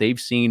stickers that they've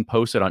seen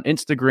posted on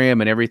Instagram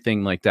and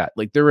everything like that.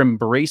 Like, they're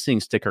embracing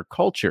sticker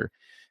culture.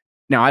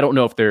 Now, I don't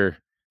know if they're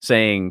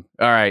saying,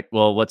 all right,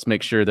 well, let's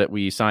make sure that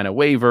we sign a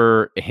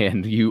waiver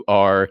and you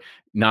are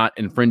not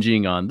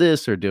infringing on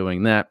this or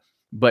doing that.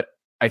 But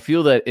I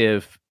feel that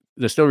if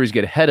the distilleries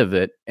get ahead of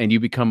it and you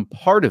become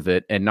part of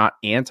it and not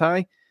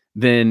anti,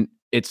 then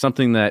it's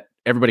something that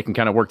everybody can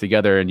kind of work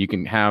together and you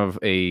can have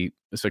a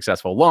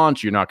successful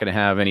launch. You're not going to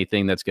have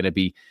anything that's going to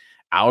be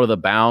out of the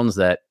bounds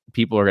that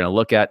people are going to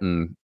look at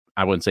and,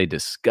 I wouldn't say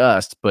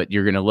disgust, but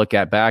you're going to look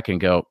at back and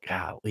go,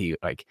 golly,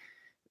 like,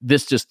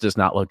 this just does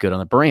not look good on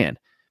the brand.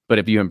 But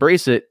if you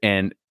embrace it,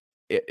 and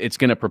it's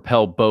going to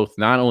propel both,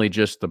 not only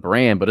just the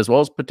brand, but as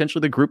well as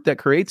potentially the group that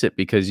creates it,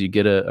 because you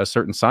get a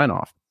certain sign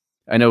off.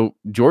 I know,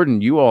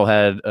 Jordan, you all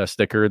had a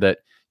sticker that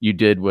you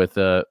did with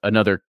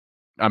another,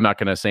 I'm not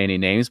going to say any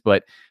names,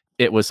 but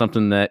it was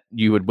something that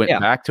you went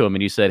back to him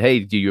and you said, hey,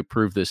 do you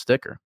approve this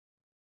sticker?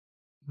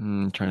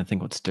 I'm trying to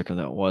think what sticker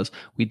that was.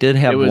 We did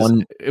have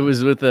one. It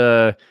was with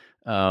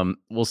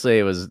we'll say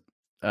it was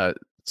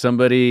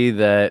somebody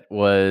that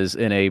was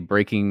in a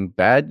Breaking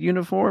Bad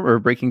uniform or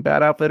Breaking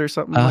Bad outfit or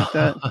something like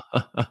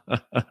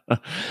that.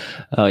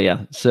 Oh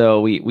yeah.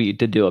 So we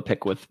did do a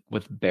pick with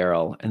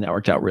Barrel, and that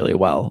worked out really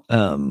well.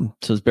 So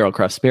it was Barrel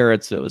Craft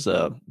Spirits. It was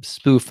a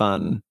spoof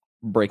on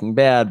Breaking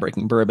Bad,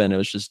 Breaking Bourbon. It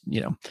was just,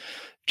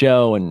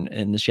 Joe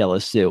and this yellow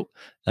suit,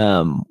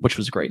 which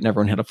was great. And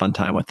everyone had a fun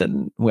time with it.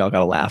 And we all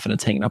got a laugh, and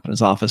it's hanging up in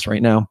his office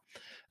right now.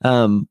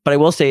 But I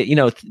will say,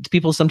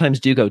 people sometimes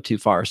do go too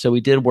far. So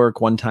we did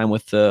work one time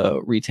with the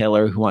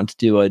retailer who wanted to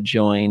do a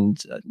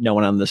joined, no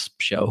one on this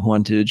show who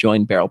wanted to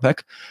join Barrel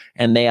Pick.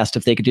 And they asked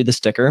if they could do the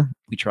sticker.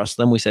 We trust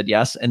them. We said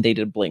yes. And they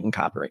did blatant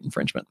copyright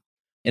infringement.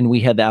 And we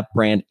had that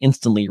brand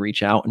instantly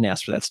reach out and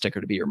ask for that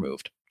sticker to be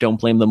removed. Don't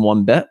blame them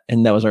one bit.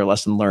 And that was our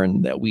lesson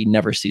learned, that we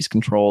never cease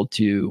control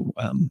to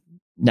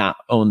not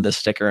own the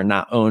sticker and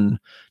not own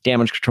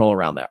damage control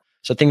around that.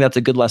 So I think that's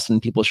a good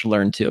lesson people should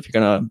learn too. If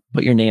you're going to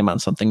put your name on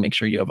something, make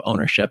sure you have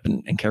ownership,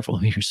 and careful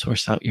who you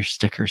source out your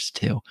stickers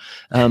too.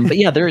 But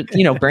yeah,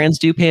 brands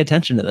do pay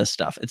attention to this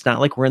stuff. It's not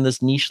like we're in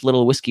this niche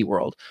little whiskey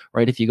world,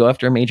 right? If you go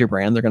after a major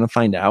brand, they're going to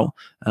find out.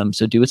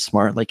 So do it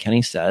smart, like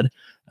Kenny said.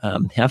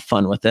 Have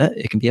fun with it.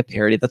 It can be a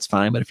parody, that's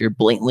fine. But if you're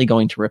blatantly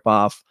going to rip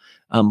off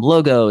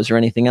logos or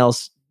anything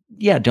else,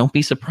 yeah, don't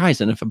be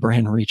surprised. And if a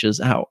brand reaches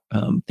out,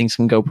 things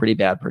can go pretty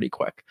bad pretty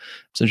quick.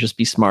 So just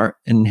be smart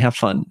and have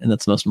fun. And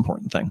that's the most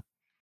important thing.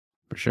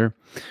 For sure.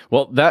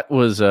 Well, that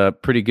was a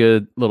pretty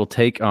good little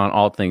take on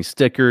all things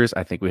stickers.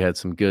 I think we had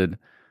some good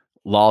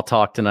law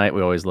talk tonight.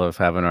 We always love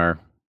having our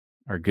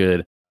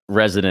good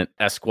resident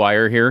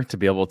Esquire here to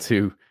be able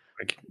to.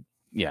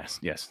 Yes.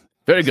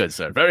 Very good,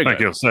 sir. Very Thank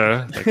good. you,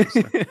 sir. Thank you,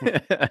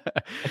 sir.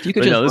 If you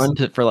could But just no, this-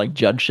 run for like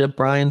judgeship,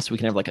 Brian, so we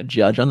can have like a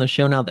judge on the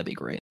show now, that'd be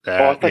great.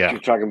 Oh, I thought Yeah. you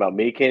were talking about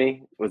me,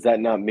 Kenny. Was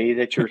that not me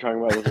that you were talking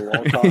about with the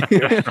long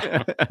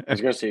talk? I was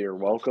going to say you're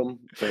welcome.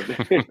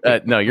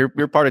 But No, you're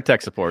part of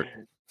tech support.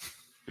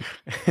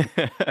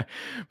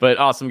 But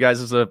awesome, guys.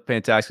 This is a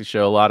fantastic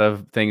show. A lot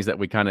of things that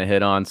we kind of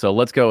hit on. So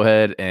let's go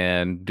ahead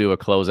and do a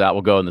closeout.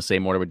 We'll go in the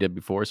same order we did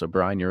before. So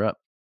Brian, you're up.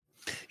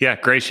 Yeah,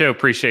 great show.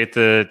 Appreciate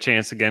the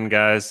chance again,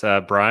 guys.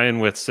 Brian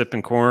with Sip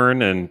and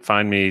Corn, and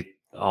find me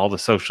all the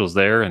socials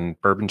there and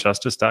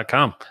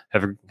bourbonjustice.com.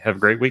 Have a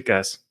great week,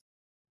 guys.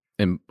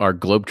 And our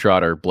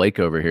globetrotter, Blake,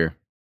 over here.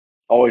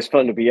 always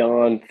fun to be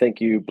on. Thank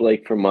you,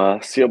 Blake, from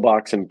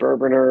Sealbox and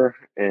Bourboner.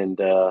 And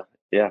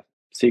yeah,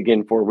 see you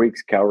again in 4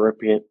 weeks. Cal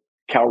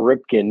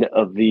Ripken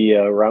of the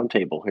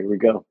Roundtable. Here we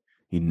go.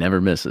 He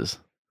never misses.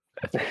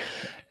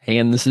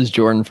 And this is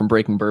Jordan from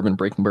Breaking Bourbon,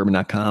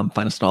 breakingbourbon.com.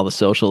 Find us on all the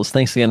socials.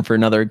 Thanks again for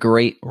another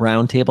great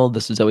roundtable.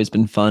 This has always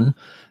been fun.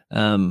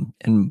 And,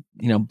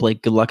 you know,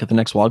 Blake, good luck at the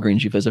next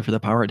Walgreens you visit for the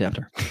power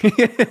adapter.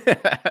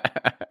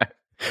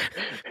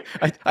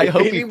 I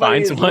hope he Anybody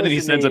finds is one and he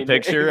sends a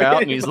listening. picture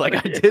out and he's like,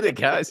 I did it,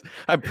 guys.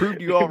 I proved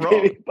you all wrong.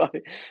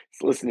 Anybody's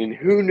listening,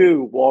 who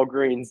knew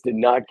Walgreens did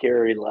not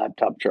carry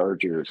laptop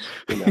chargers?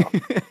 You know,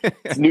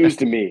 it's news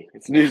to me.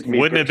 It's news to me.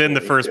 Wouldn't have been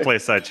the personally.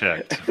 first place I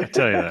checked. I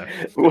tell you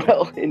that.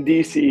 Well, in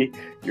DC,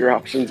 your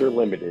options are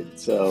limited.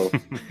 So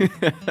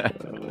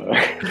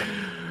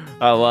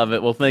I love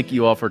it. Well, thank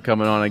you all for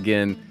coming on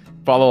again.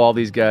 Follow all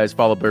these guys.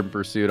 Follow Bourbon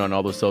Pursuit on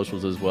all the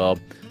socials as well.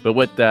 But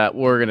with that,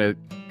 we're going to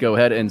go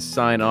ahead and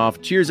sign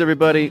off. Cheers,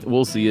 everybody.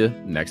 We'll see you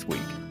next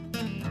week.